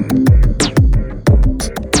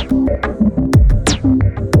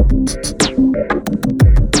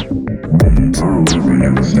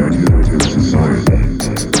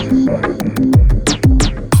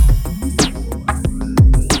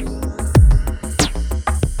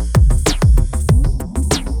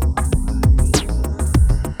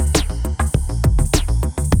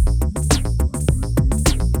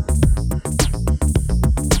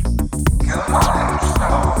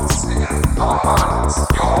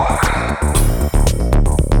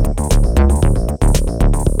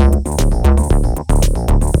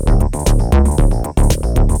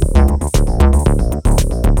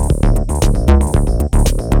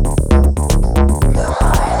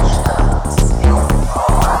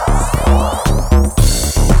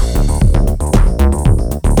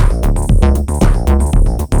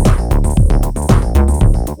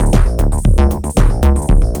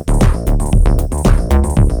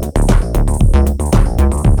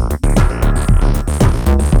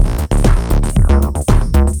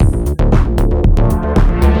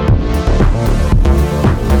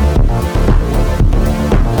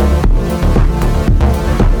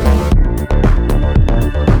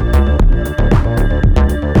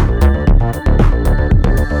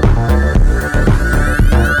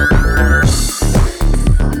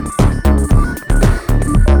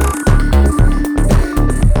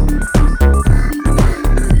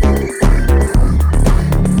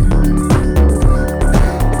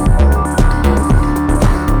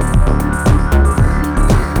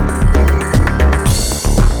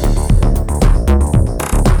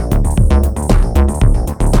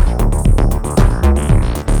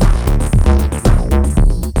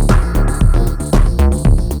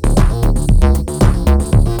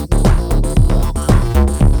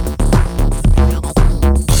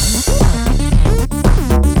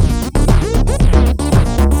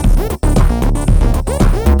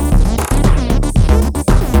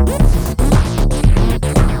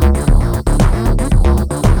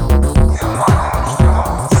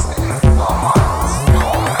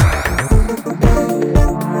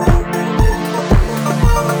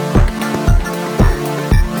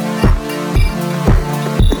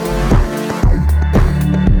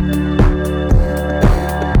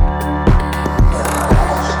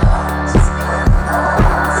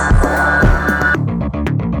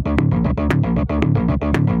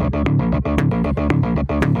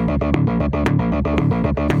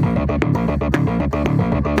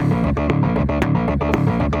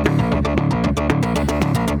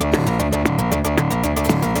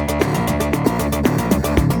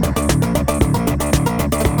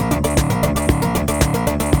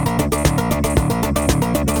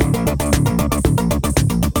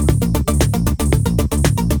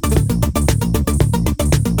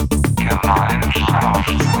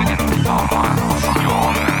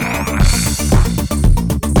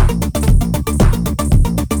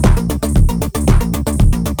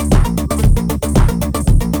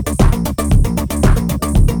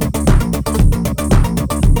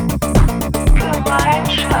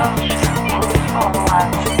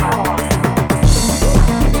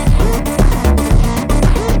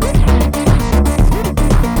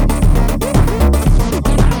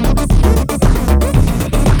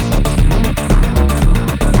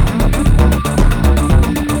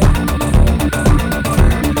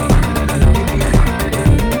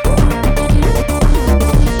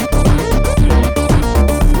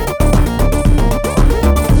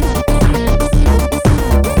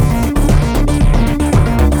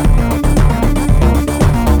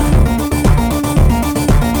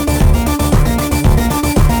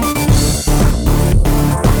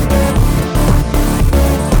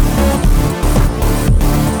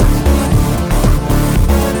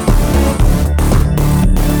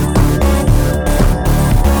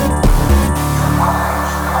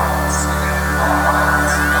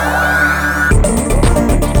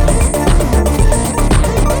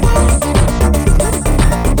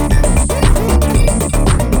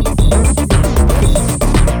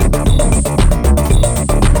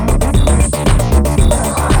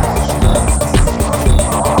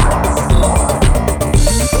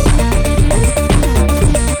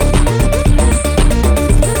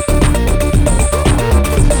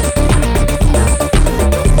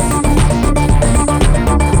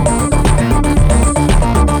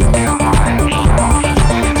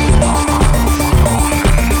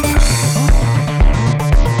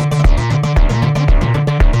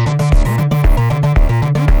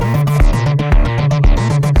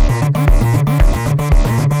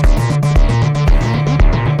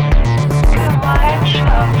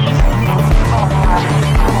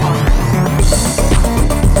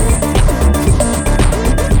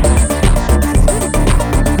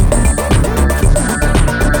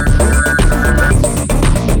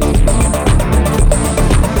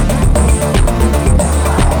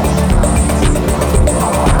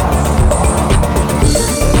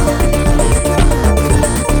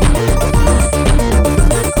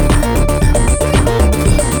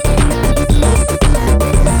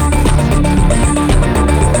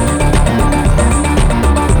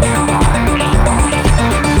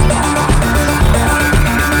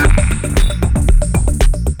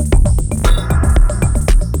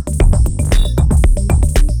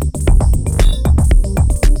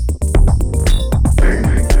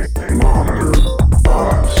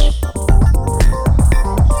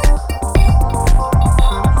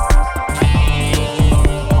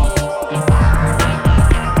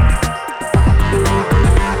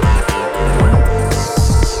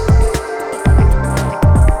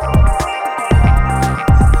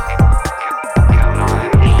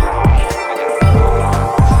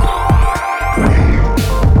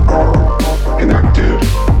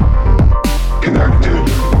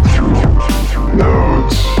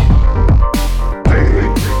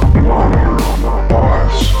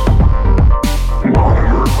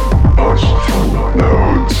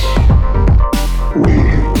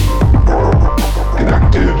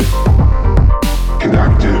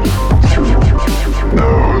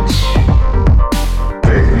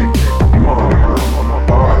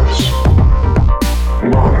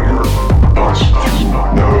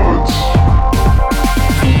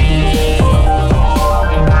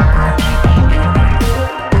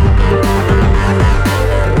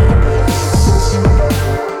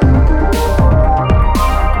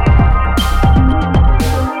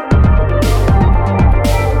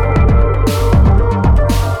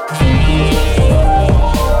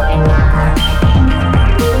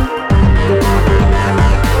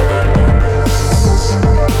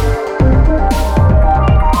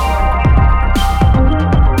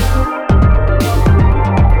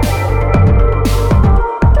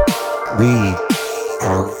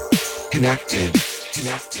 connected.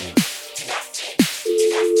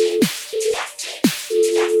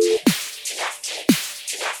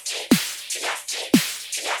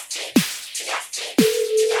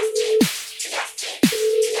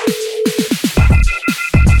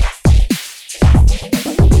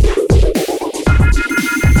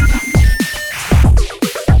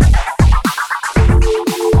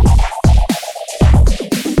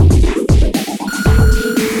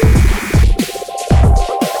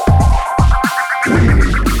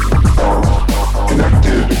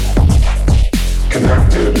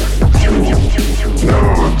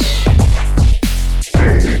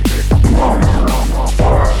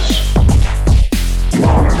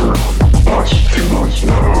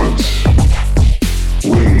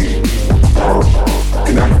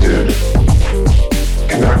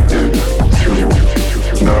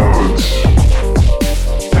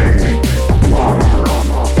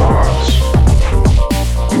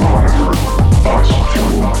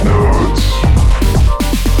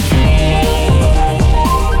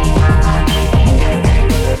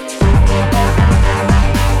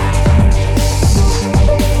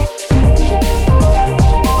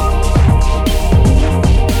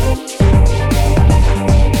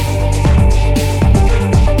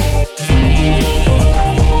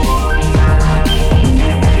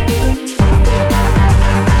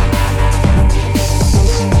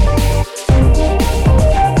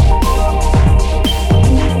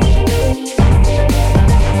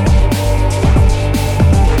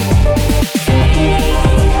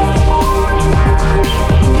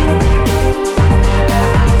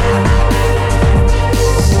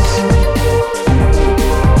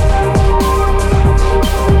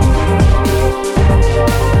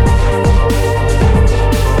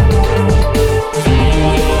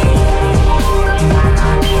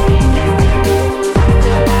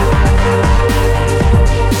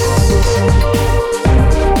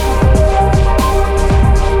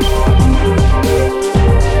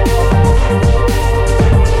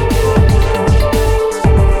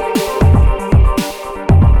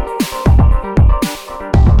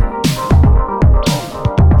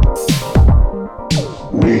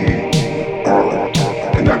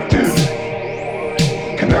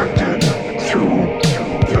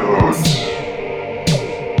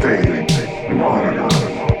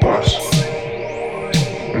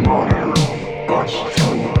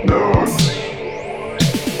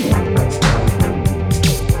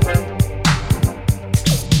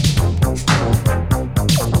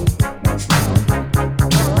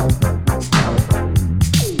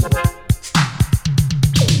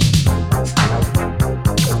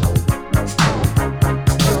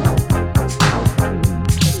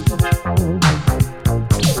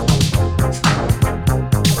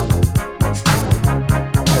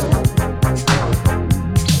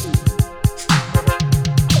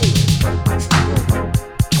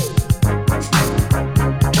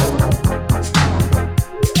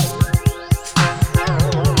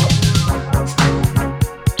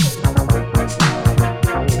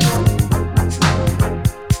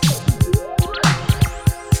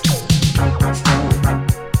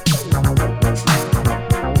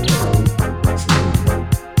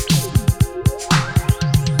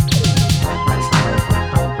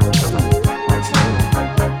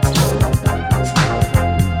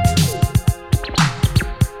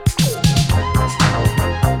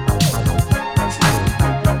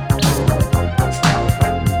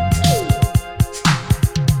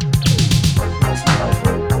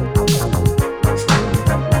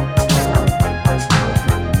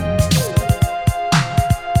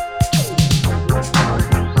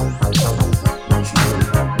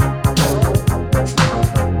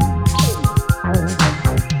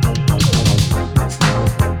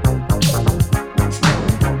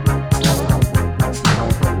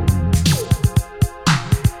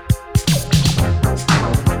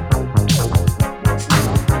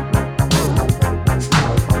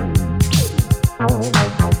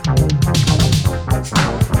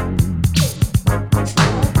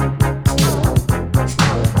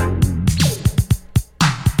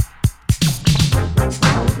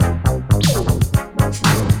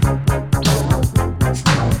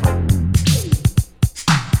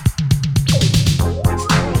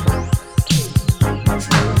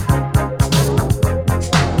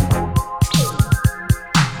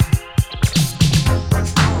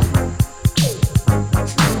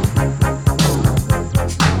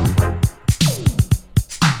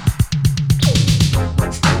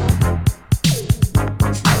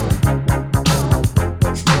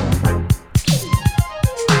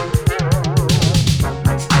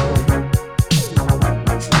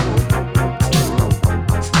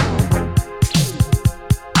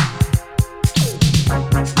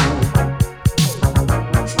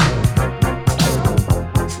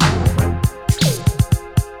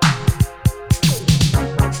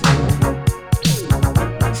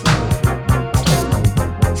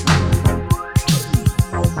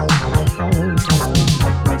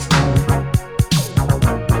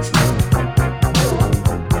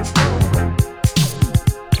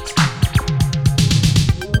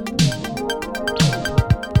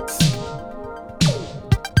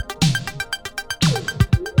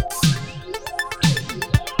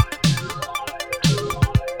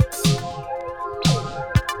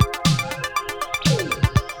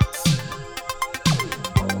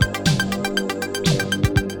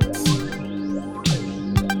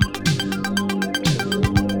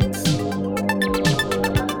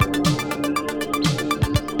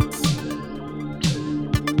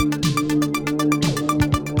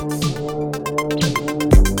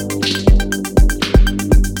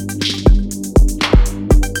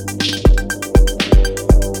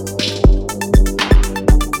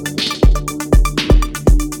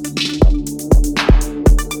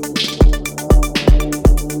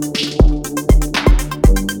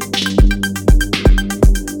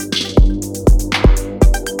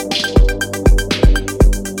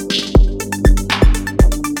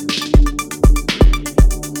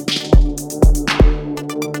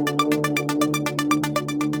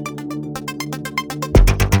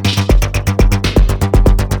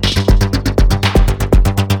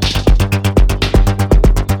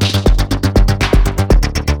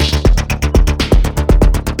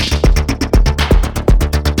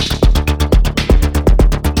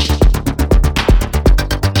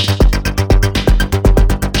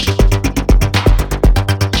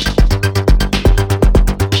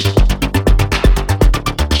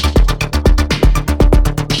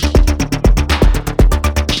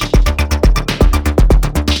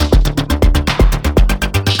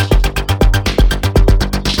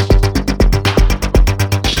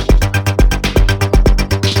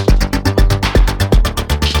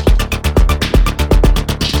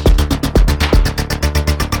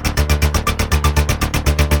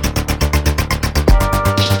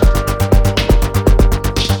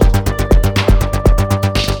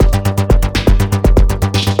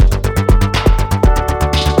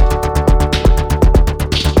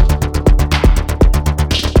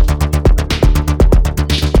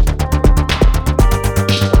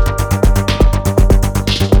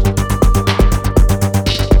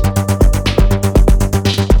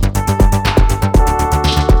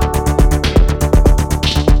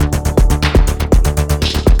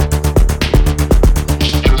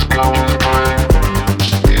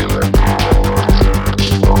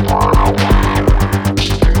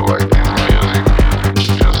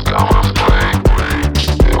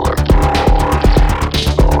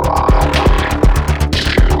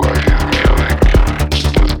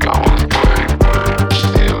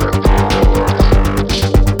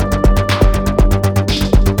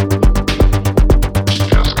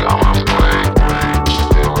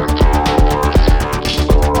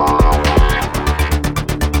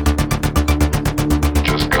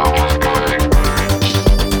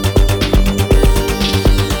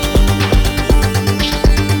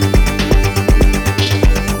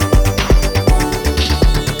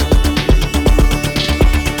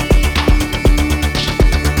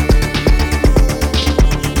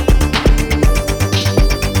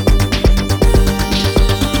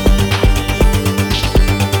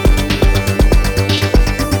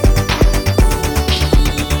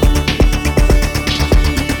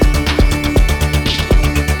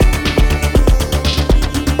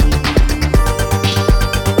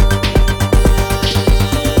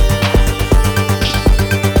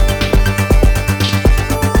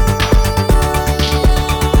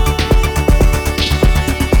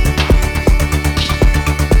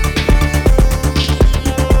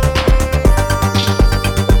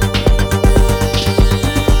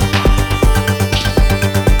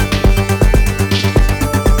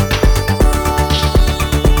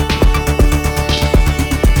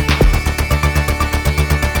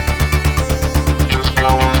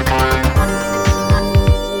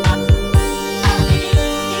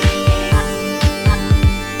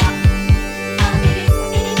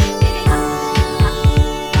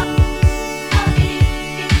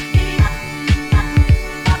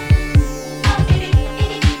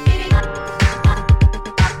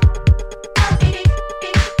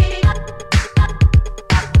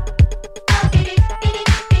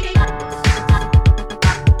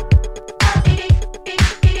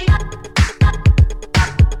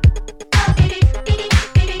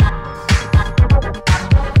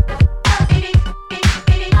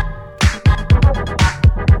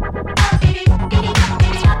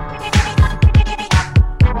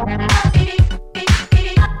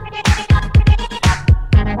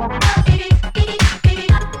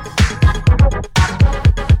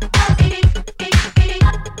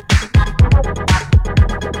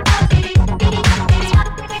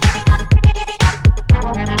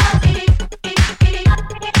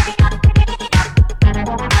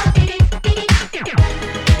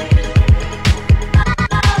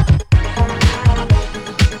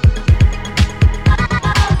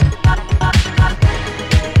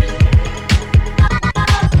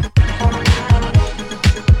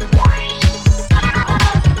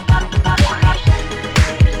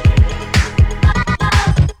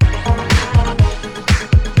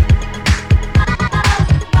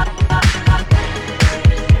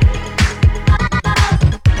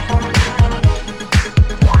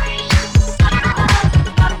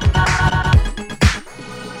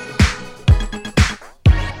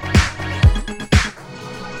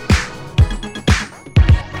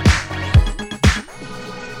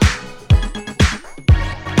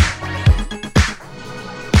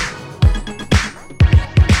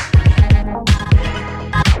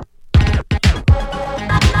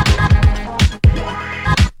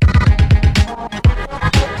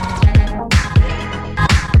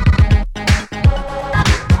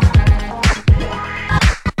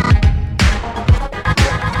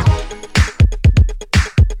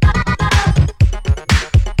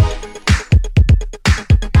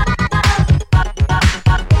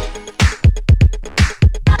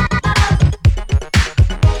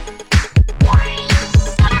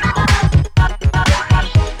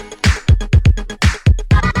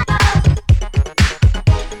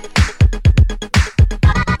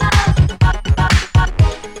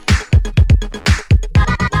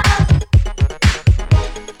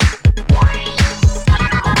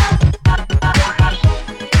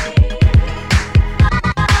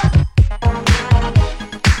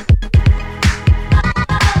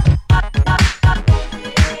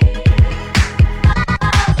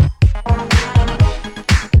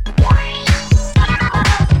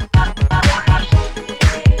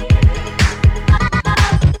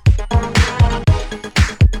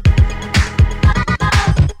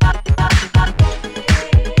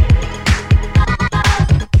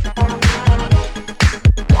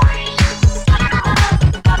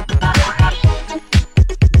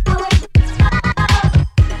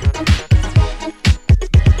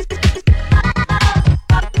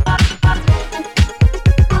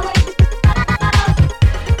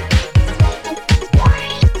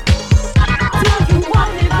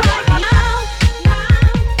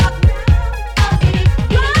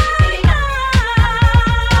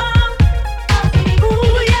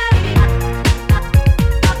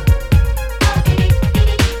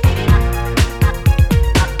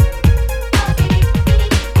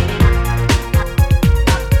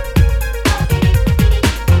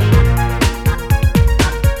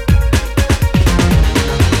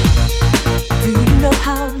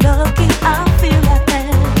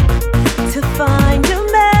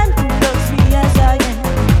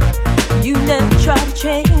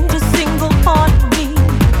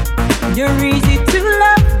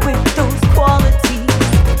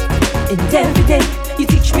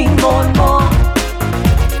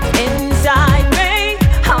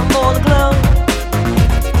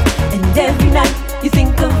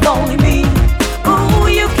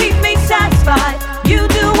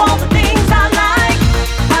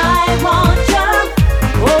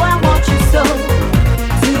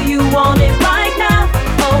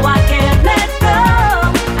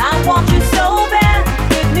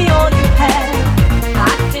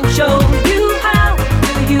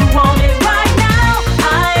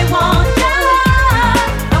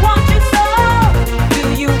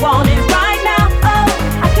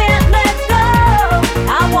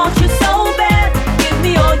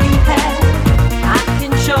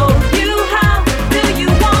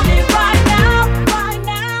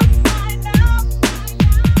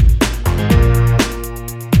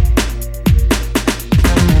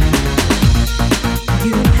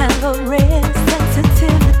 have a rare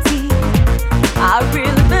sensitivity. I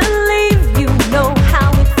really believe you know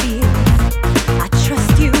how it feels. I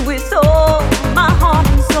trust you with all my heart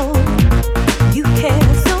and soul. You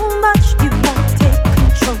care so much, you want to take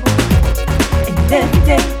control. And every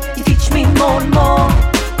day you teach me more and more.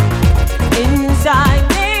 Inside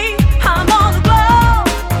me, I'm all aglow.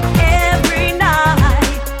 Every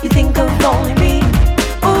night you think of only me.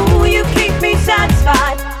 Ooh, you keep me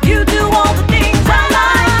satisfied. You do all the things I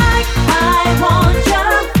like. I want you,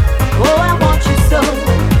 oh I want you so.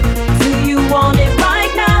 Do you want it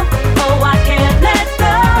right now? Oh I can't let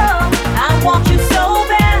go. I want you so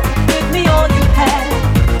bad. Give me all you have.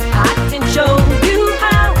 I can show you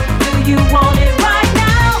how. Do you want it right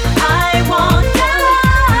now? I want you.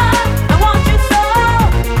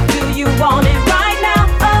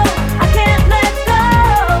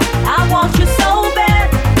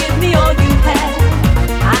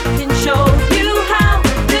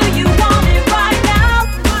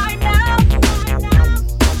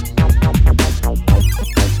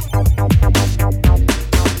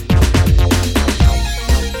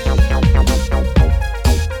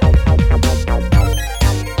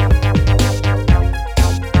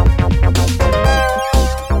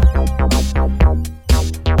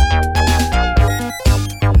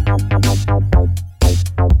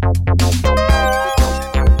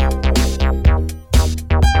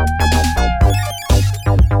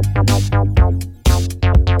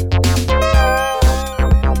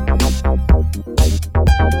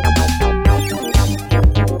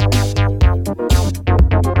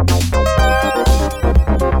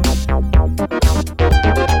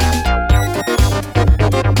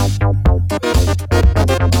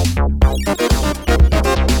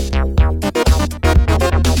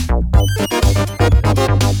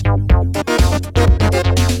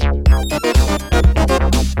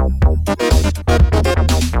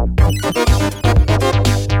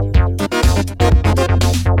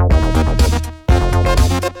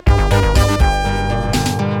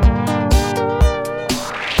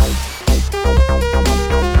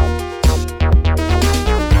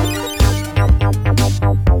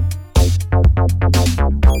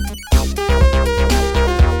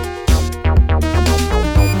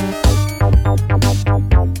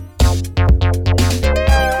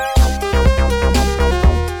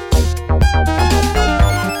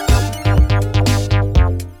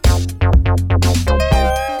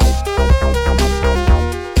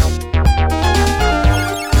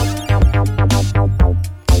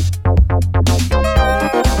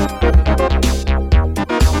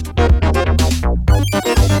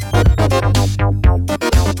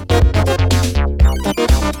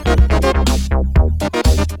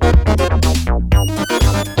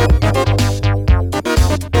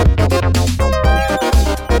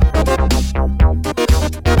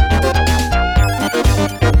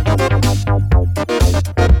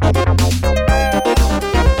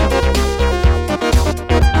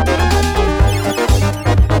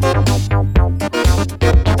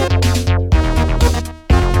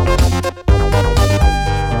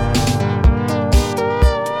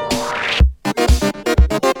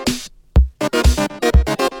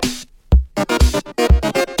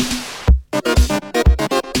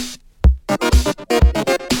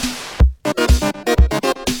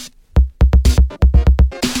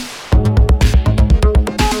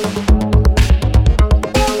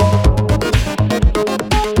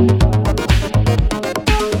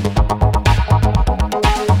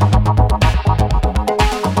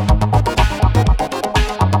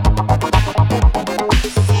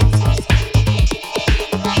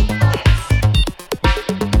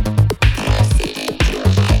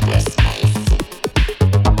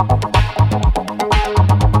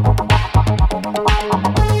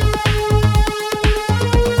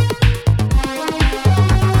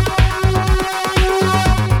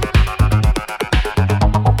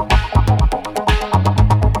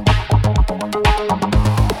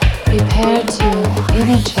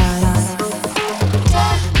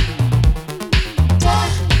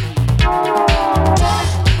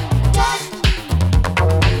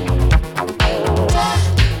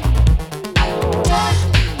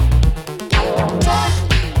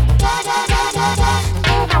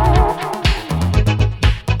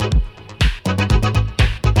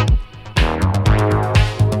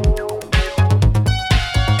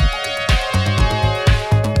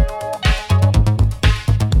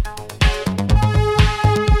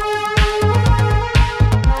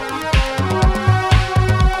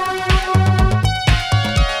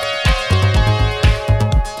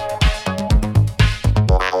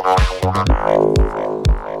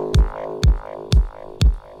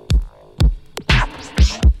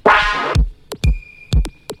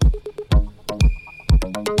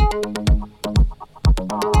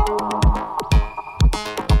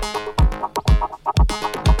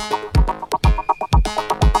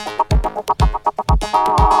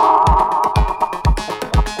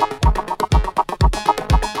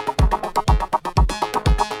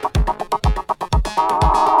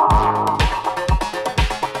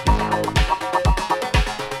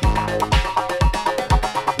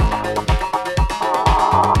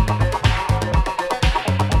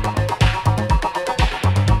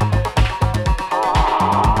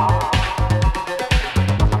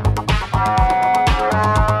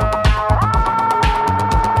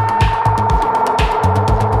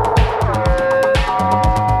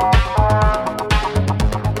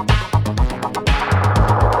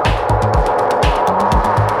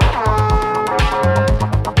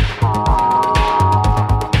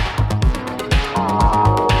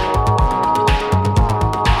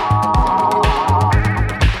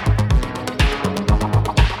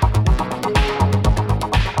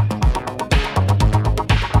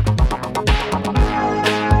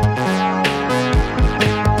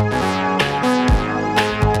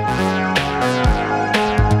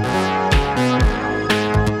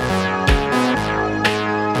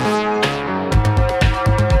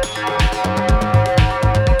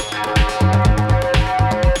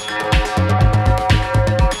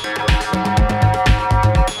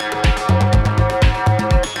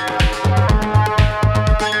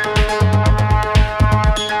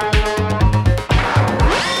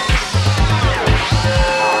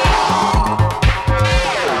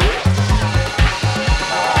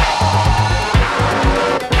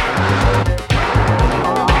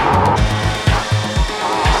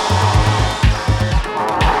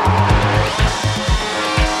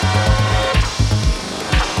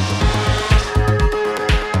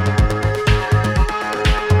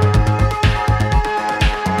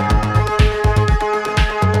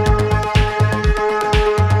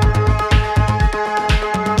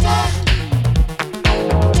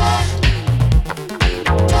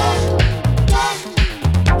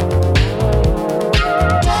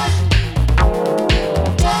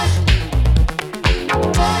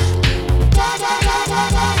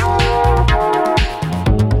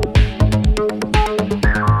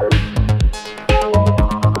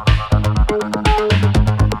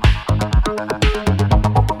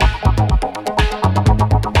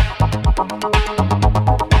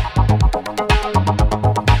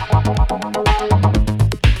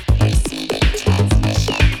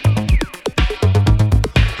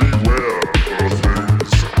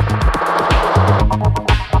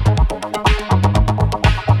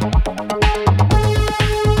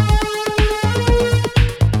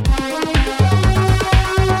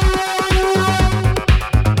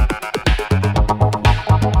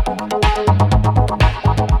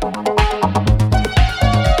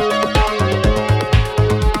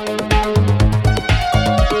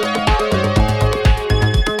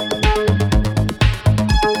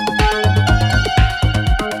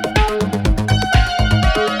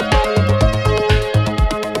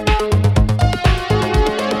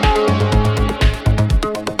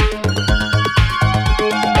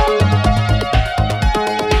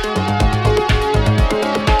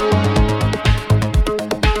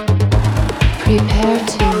 Prepare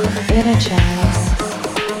to energize.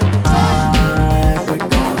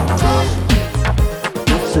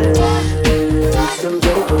 Systems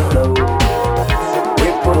overload. We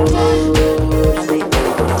push the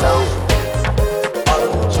overload.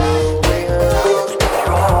 Until we lose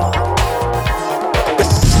control. The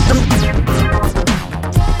system.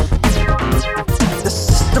 The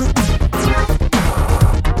system.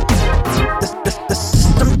 The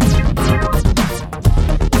system.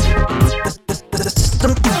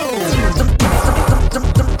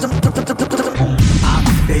 I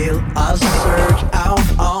feel a surge out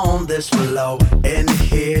on this flow in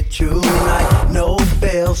here tonight. No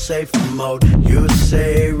fail-safe mode. You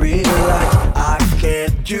say relax, I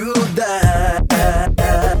can't do that.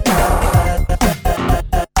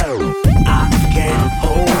 I can't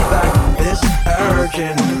hold back this urge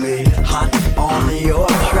in me. Hot on your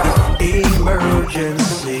track,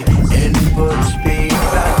 emergency. Input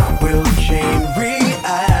feedback will chain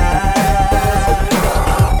react.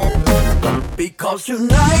 Because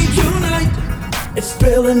tonight, it's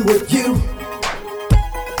filling with you.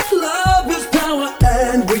 Love is power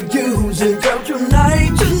and we use it. Girl,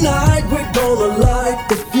 tonight, we're gonna light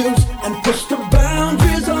the fuse and push the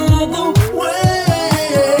boundaries all the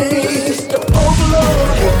way. System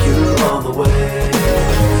overload, take you all the way.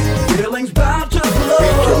 Feelings bound to blow.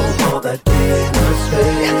 Reach over that inner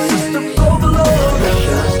space. System overload,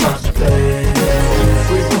 pressure starts to fade.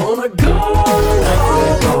 We're gonna go all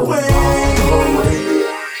the way.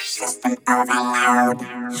 System overload.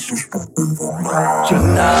 System overload.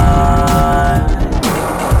 Tonight,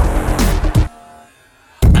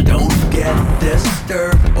 I don't get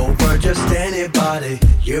disturbed over just anybody.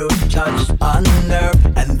 You touch a nerve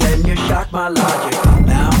and then you shock my logic.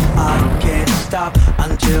 Now I can't stop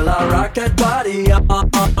until I rock that body all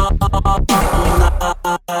night.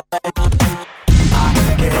 I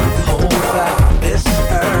can't hold back this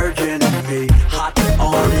urge in me. Hot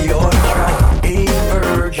on your track,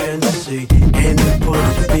 emergency. Input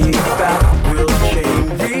feedback will chain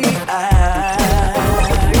react.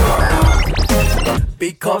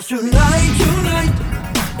 Because tonight,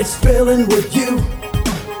 it's filling with you.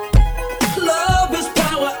 Love is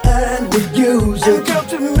power and we use it. Girl,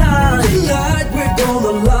 tonight we're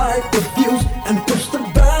gonna light the fuse and push the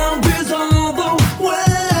boundaries all the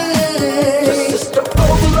way. The system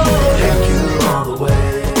overload, take you all the way.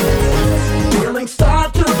 Feelings start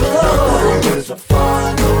to blow. There's a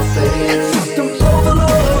final phase. System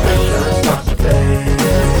overload, pressure starts to fade.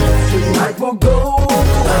 Tonight we'll go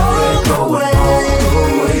all the way.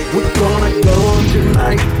 We're gonna go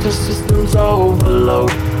tonight. The system's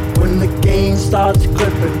overload. When the game starts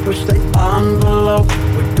clipping, push the envelope.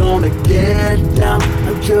 We're gonna get down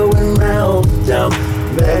until we melt down.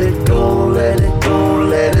 Let it go, let it go,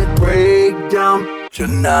 let it break down.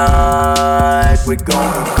 Tonight we're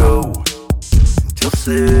gonna go till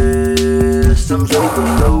systems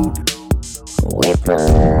overload. We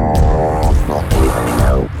both not even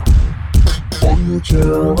know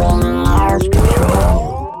until we lose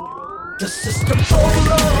control. The system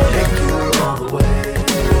overload, take you all the way.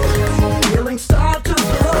 Feelings start to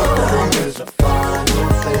blow. There's a final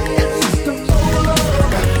phase. System overload,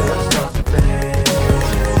 pressure starts to fade.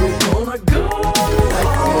 We're gonna go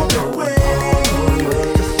all the way.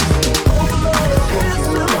 The system overload, take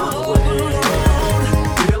you all the way.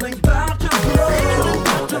 Feelings bound to blow.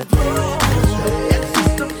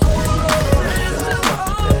 System overload, pressure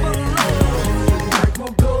starts to fade. Tonight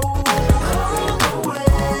we'll go all the way.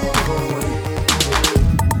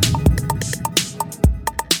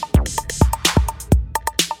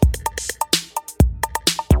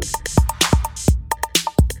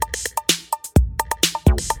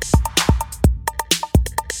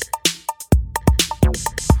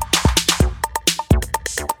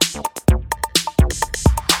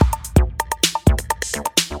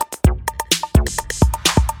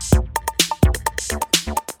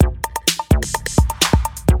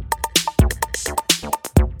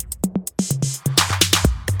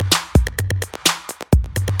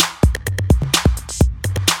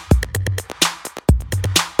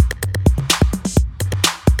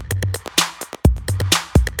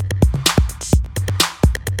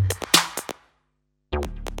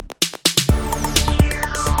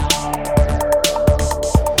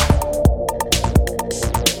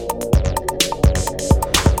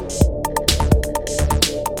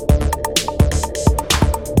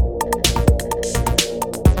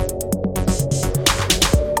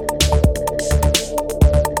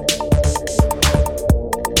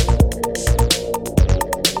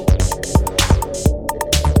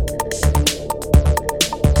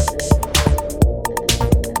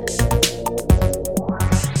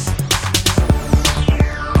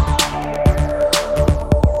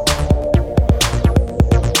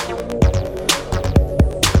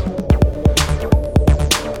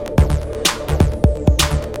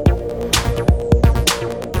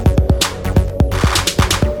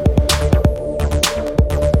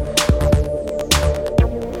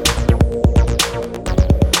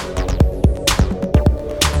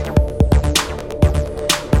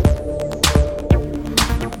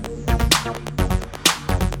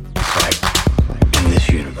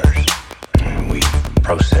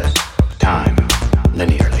 process time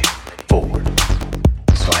linearly forward.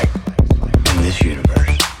 It's like in this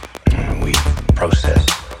universe, we process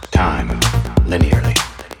time linearly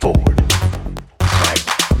forward. It's like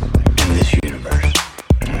in this universe,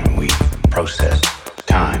 we process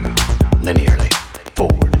time linearly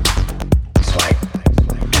forward. It's like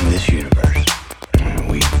in this universe,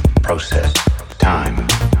 we process time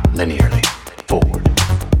linearly forward.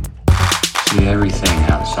 See everything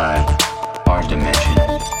outside our dimension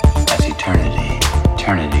as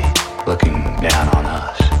eternity looking down on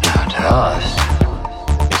us. Now to us,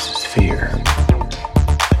 it's a sphere, but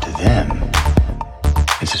to them,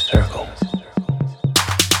 it's a circle.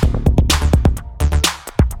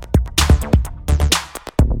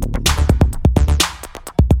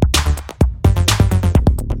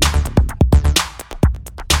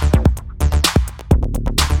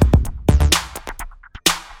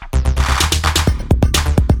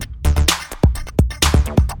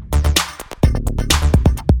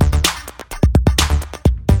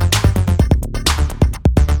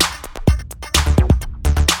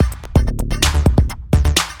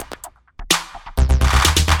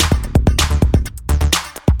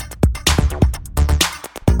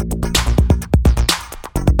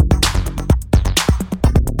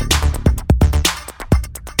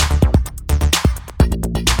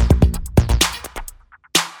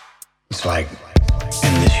 It's like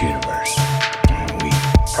in this universe, we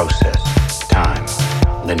process time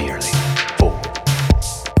linearly forward.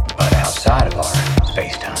 But outside of our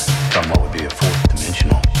space-time, from what would be a fourth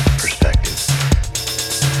dimensional perspective,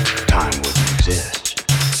 time wouldn't exist.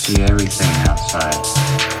 See everything outside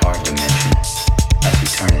our dimension as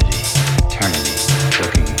eternity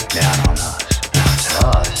looking down on us. Now to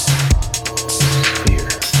us, it's a sphere.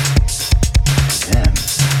 To them,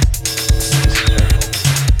 it's a circle.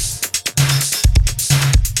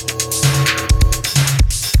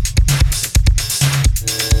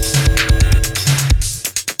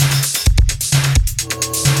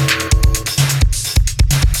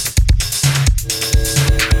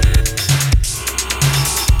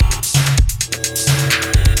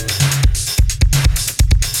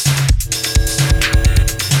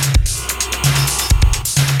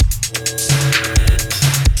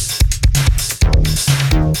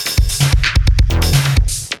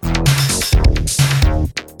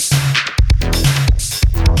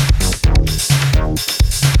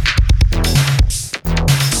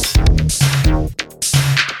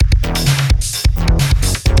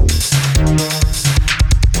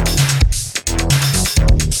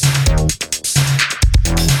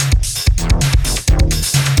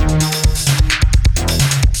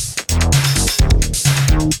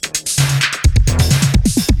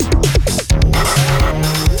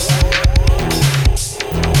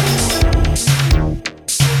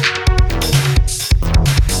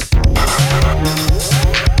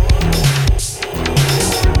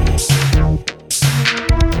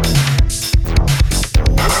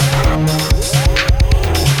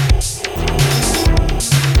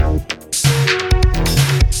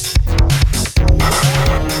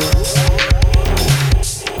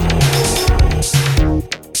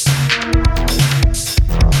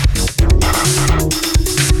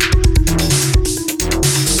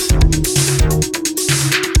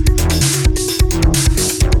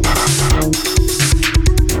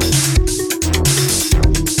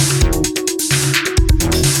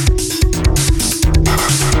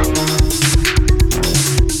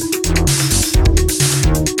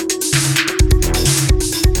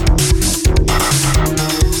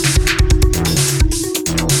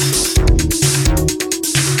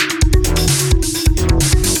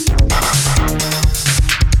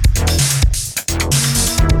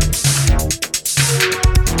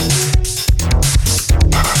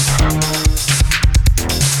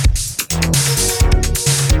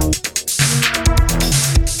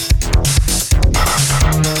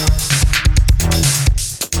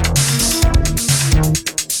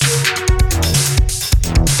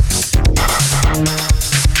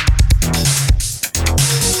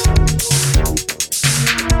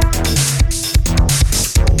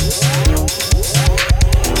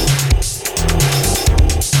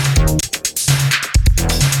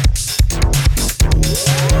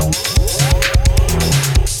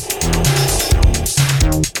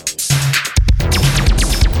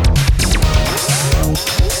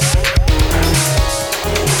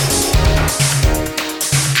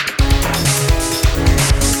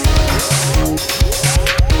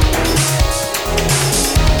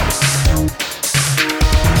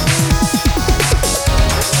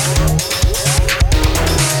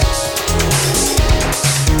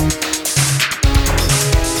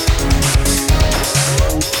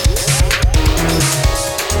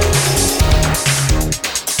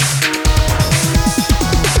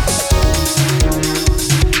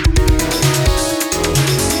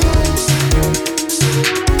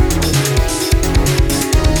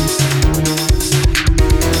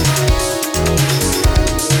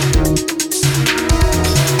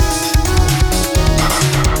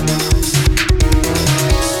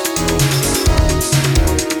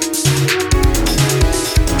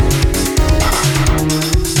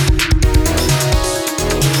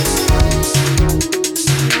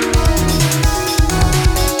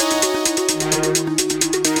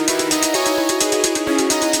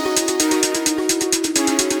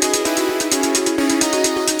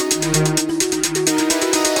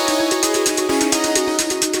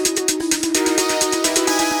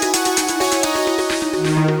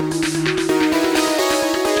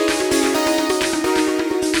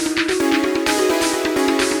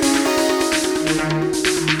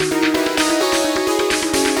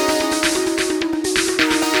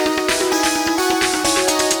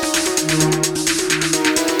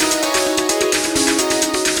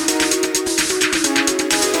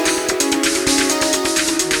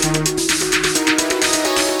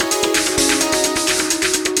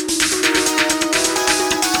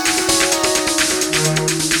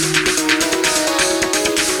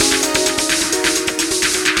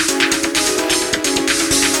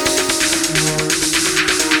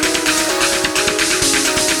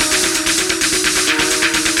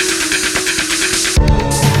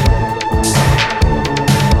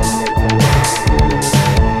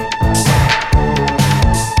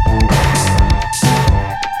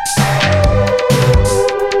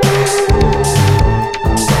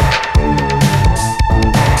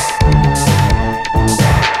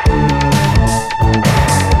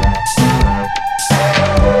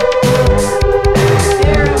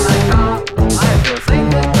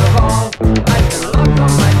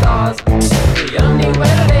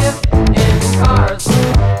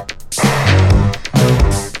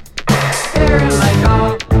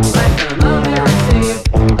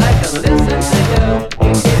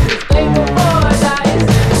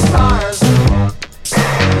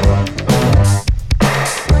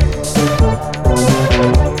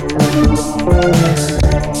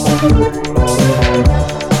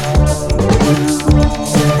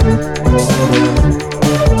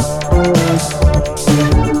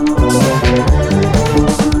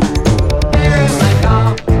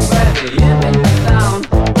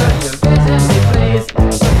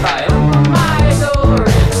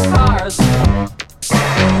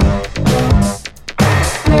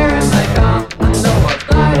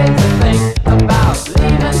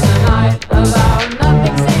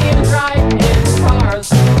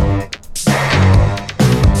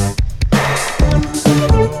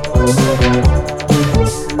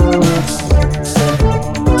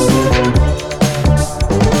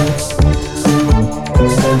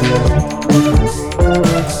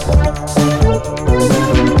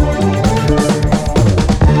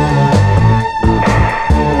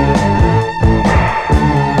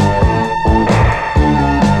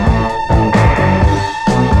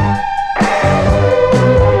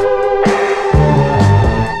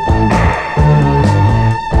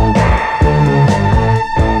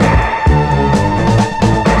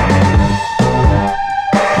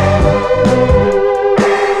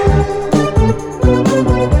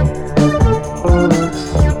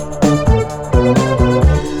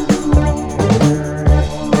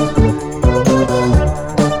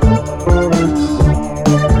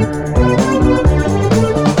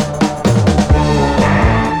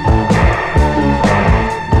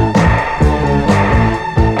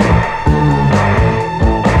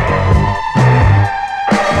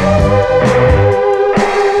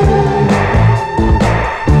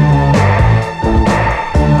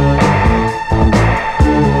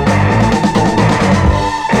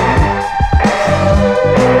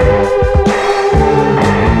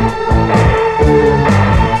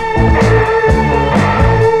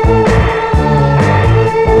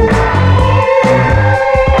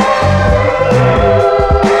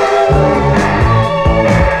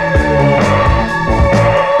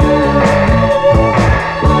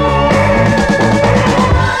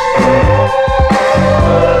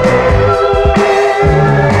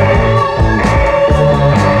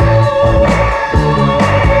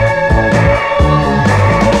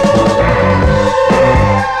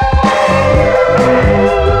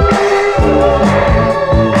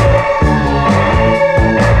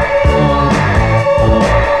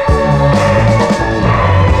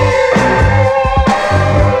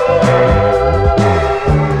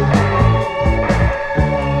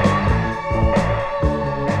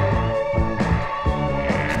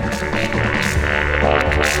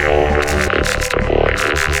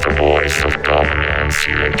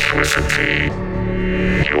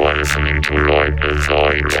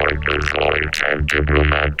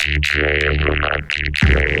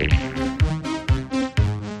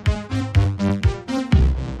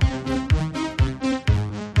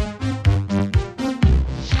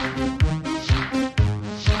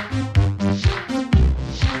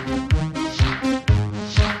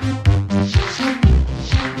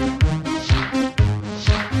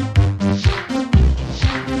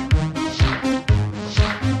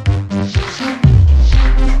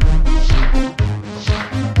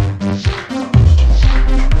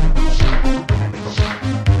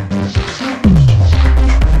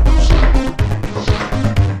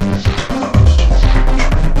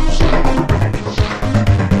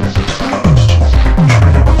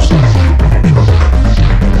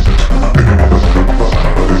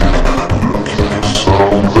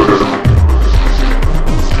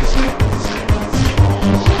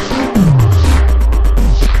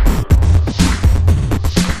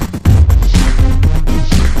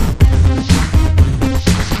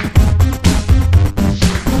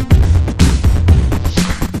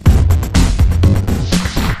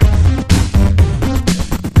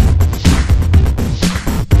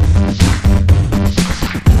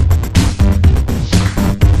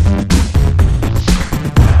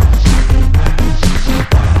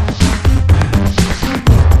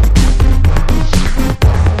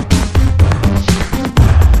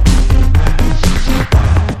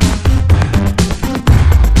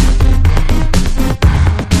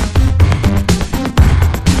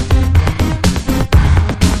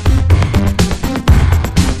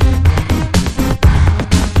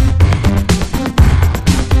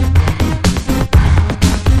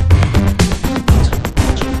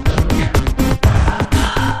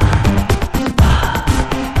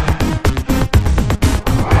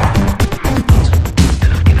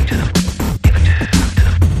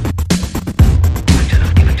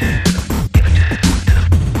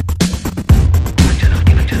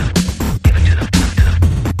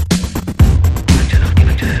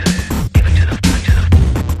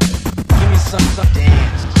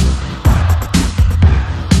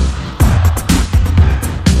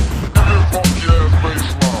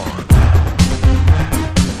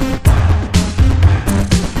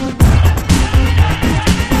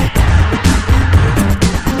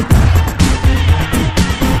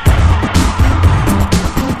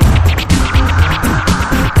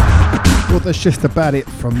 That's just about it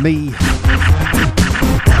from me.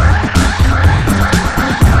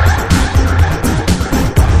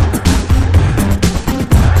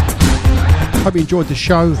 Hope you enjoyed the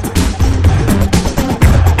show.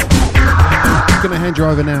 I'm going to hand you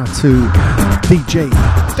over now to DJ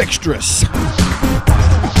Dexterous.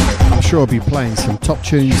 I'm sure I'll be playing some top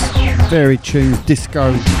tunes, varied tunes, disco,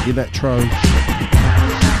 electro,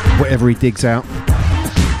 whatever he digs out.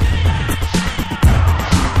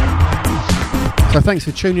 So thanks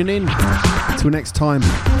for tuning in. Until next time,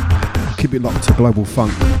 keep it locked to Global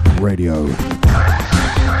Funk Radio.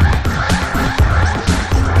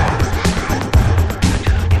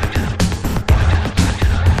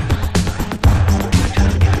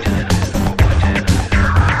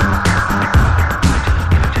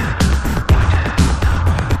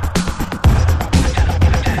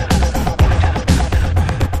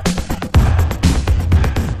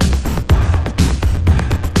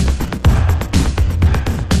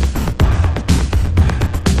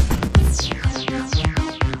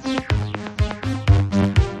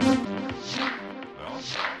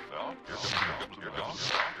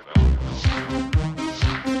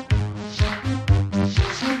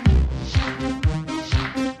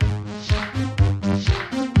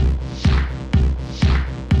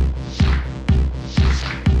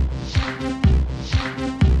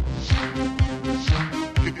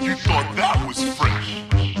 You thought that was free.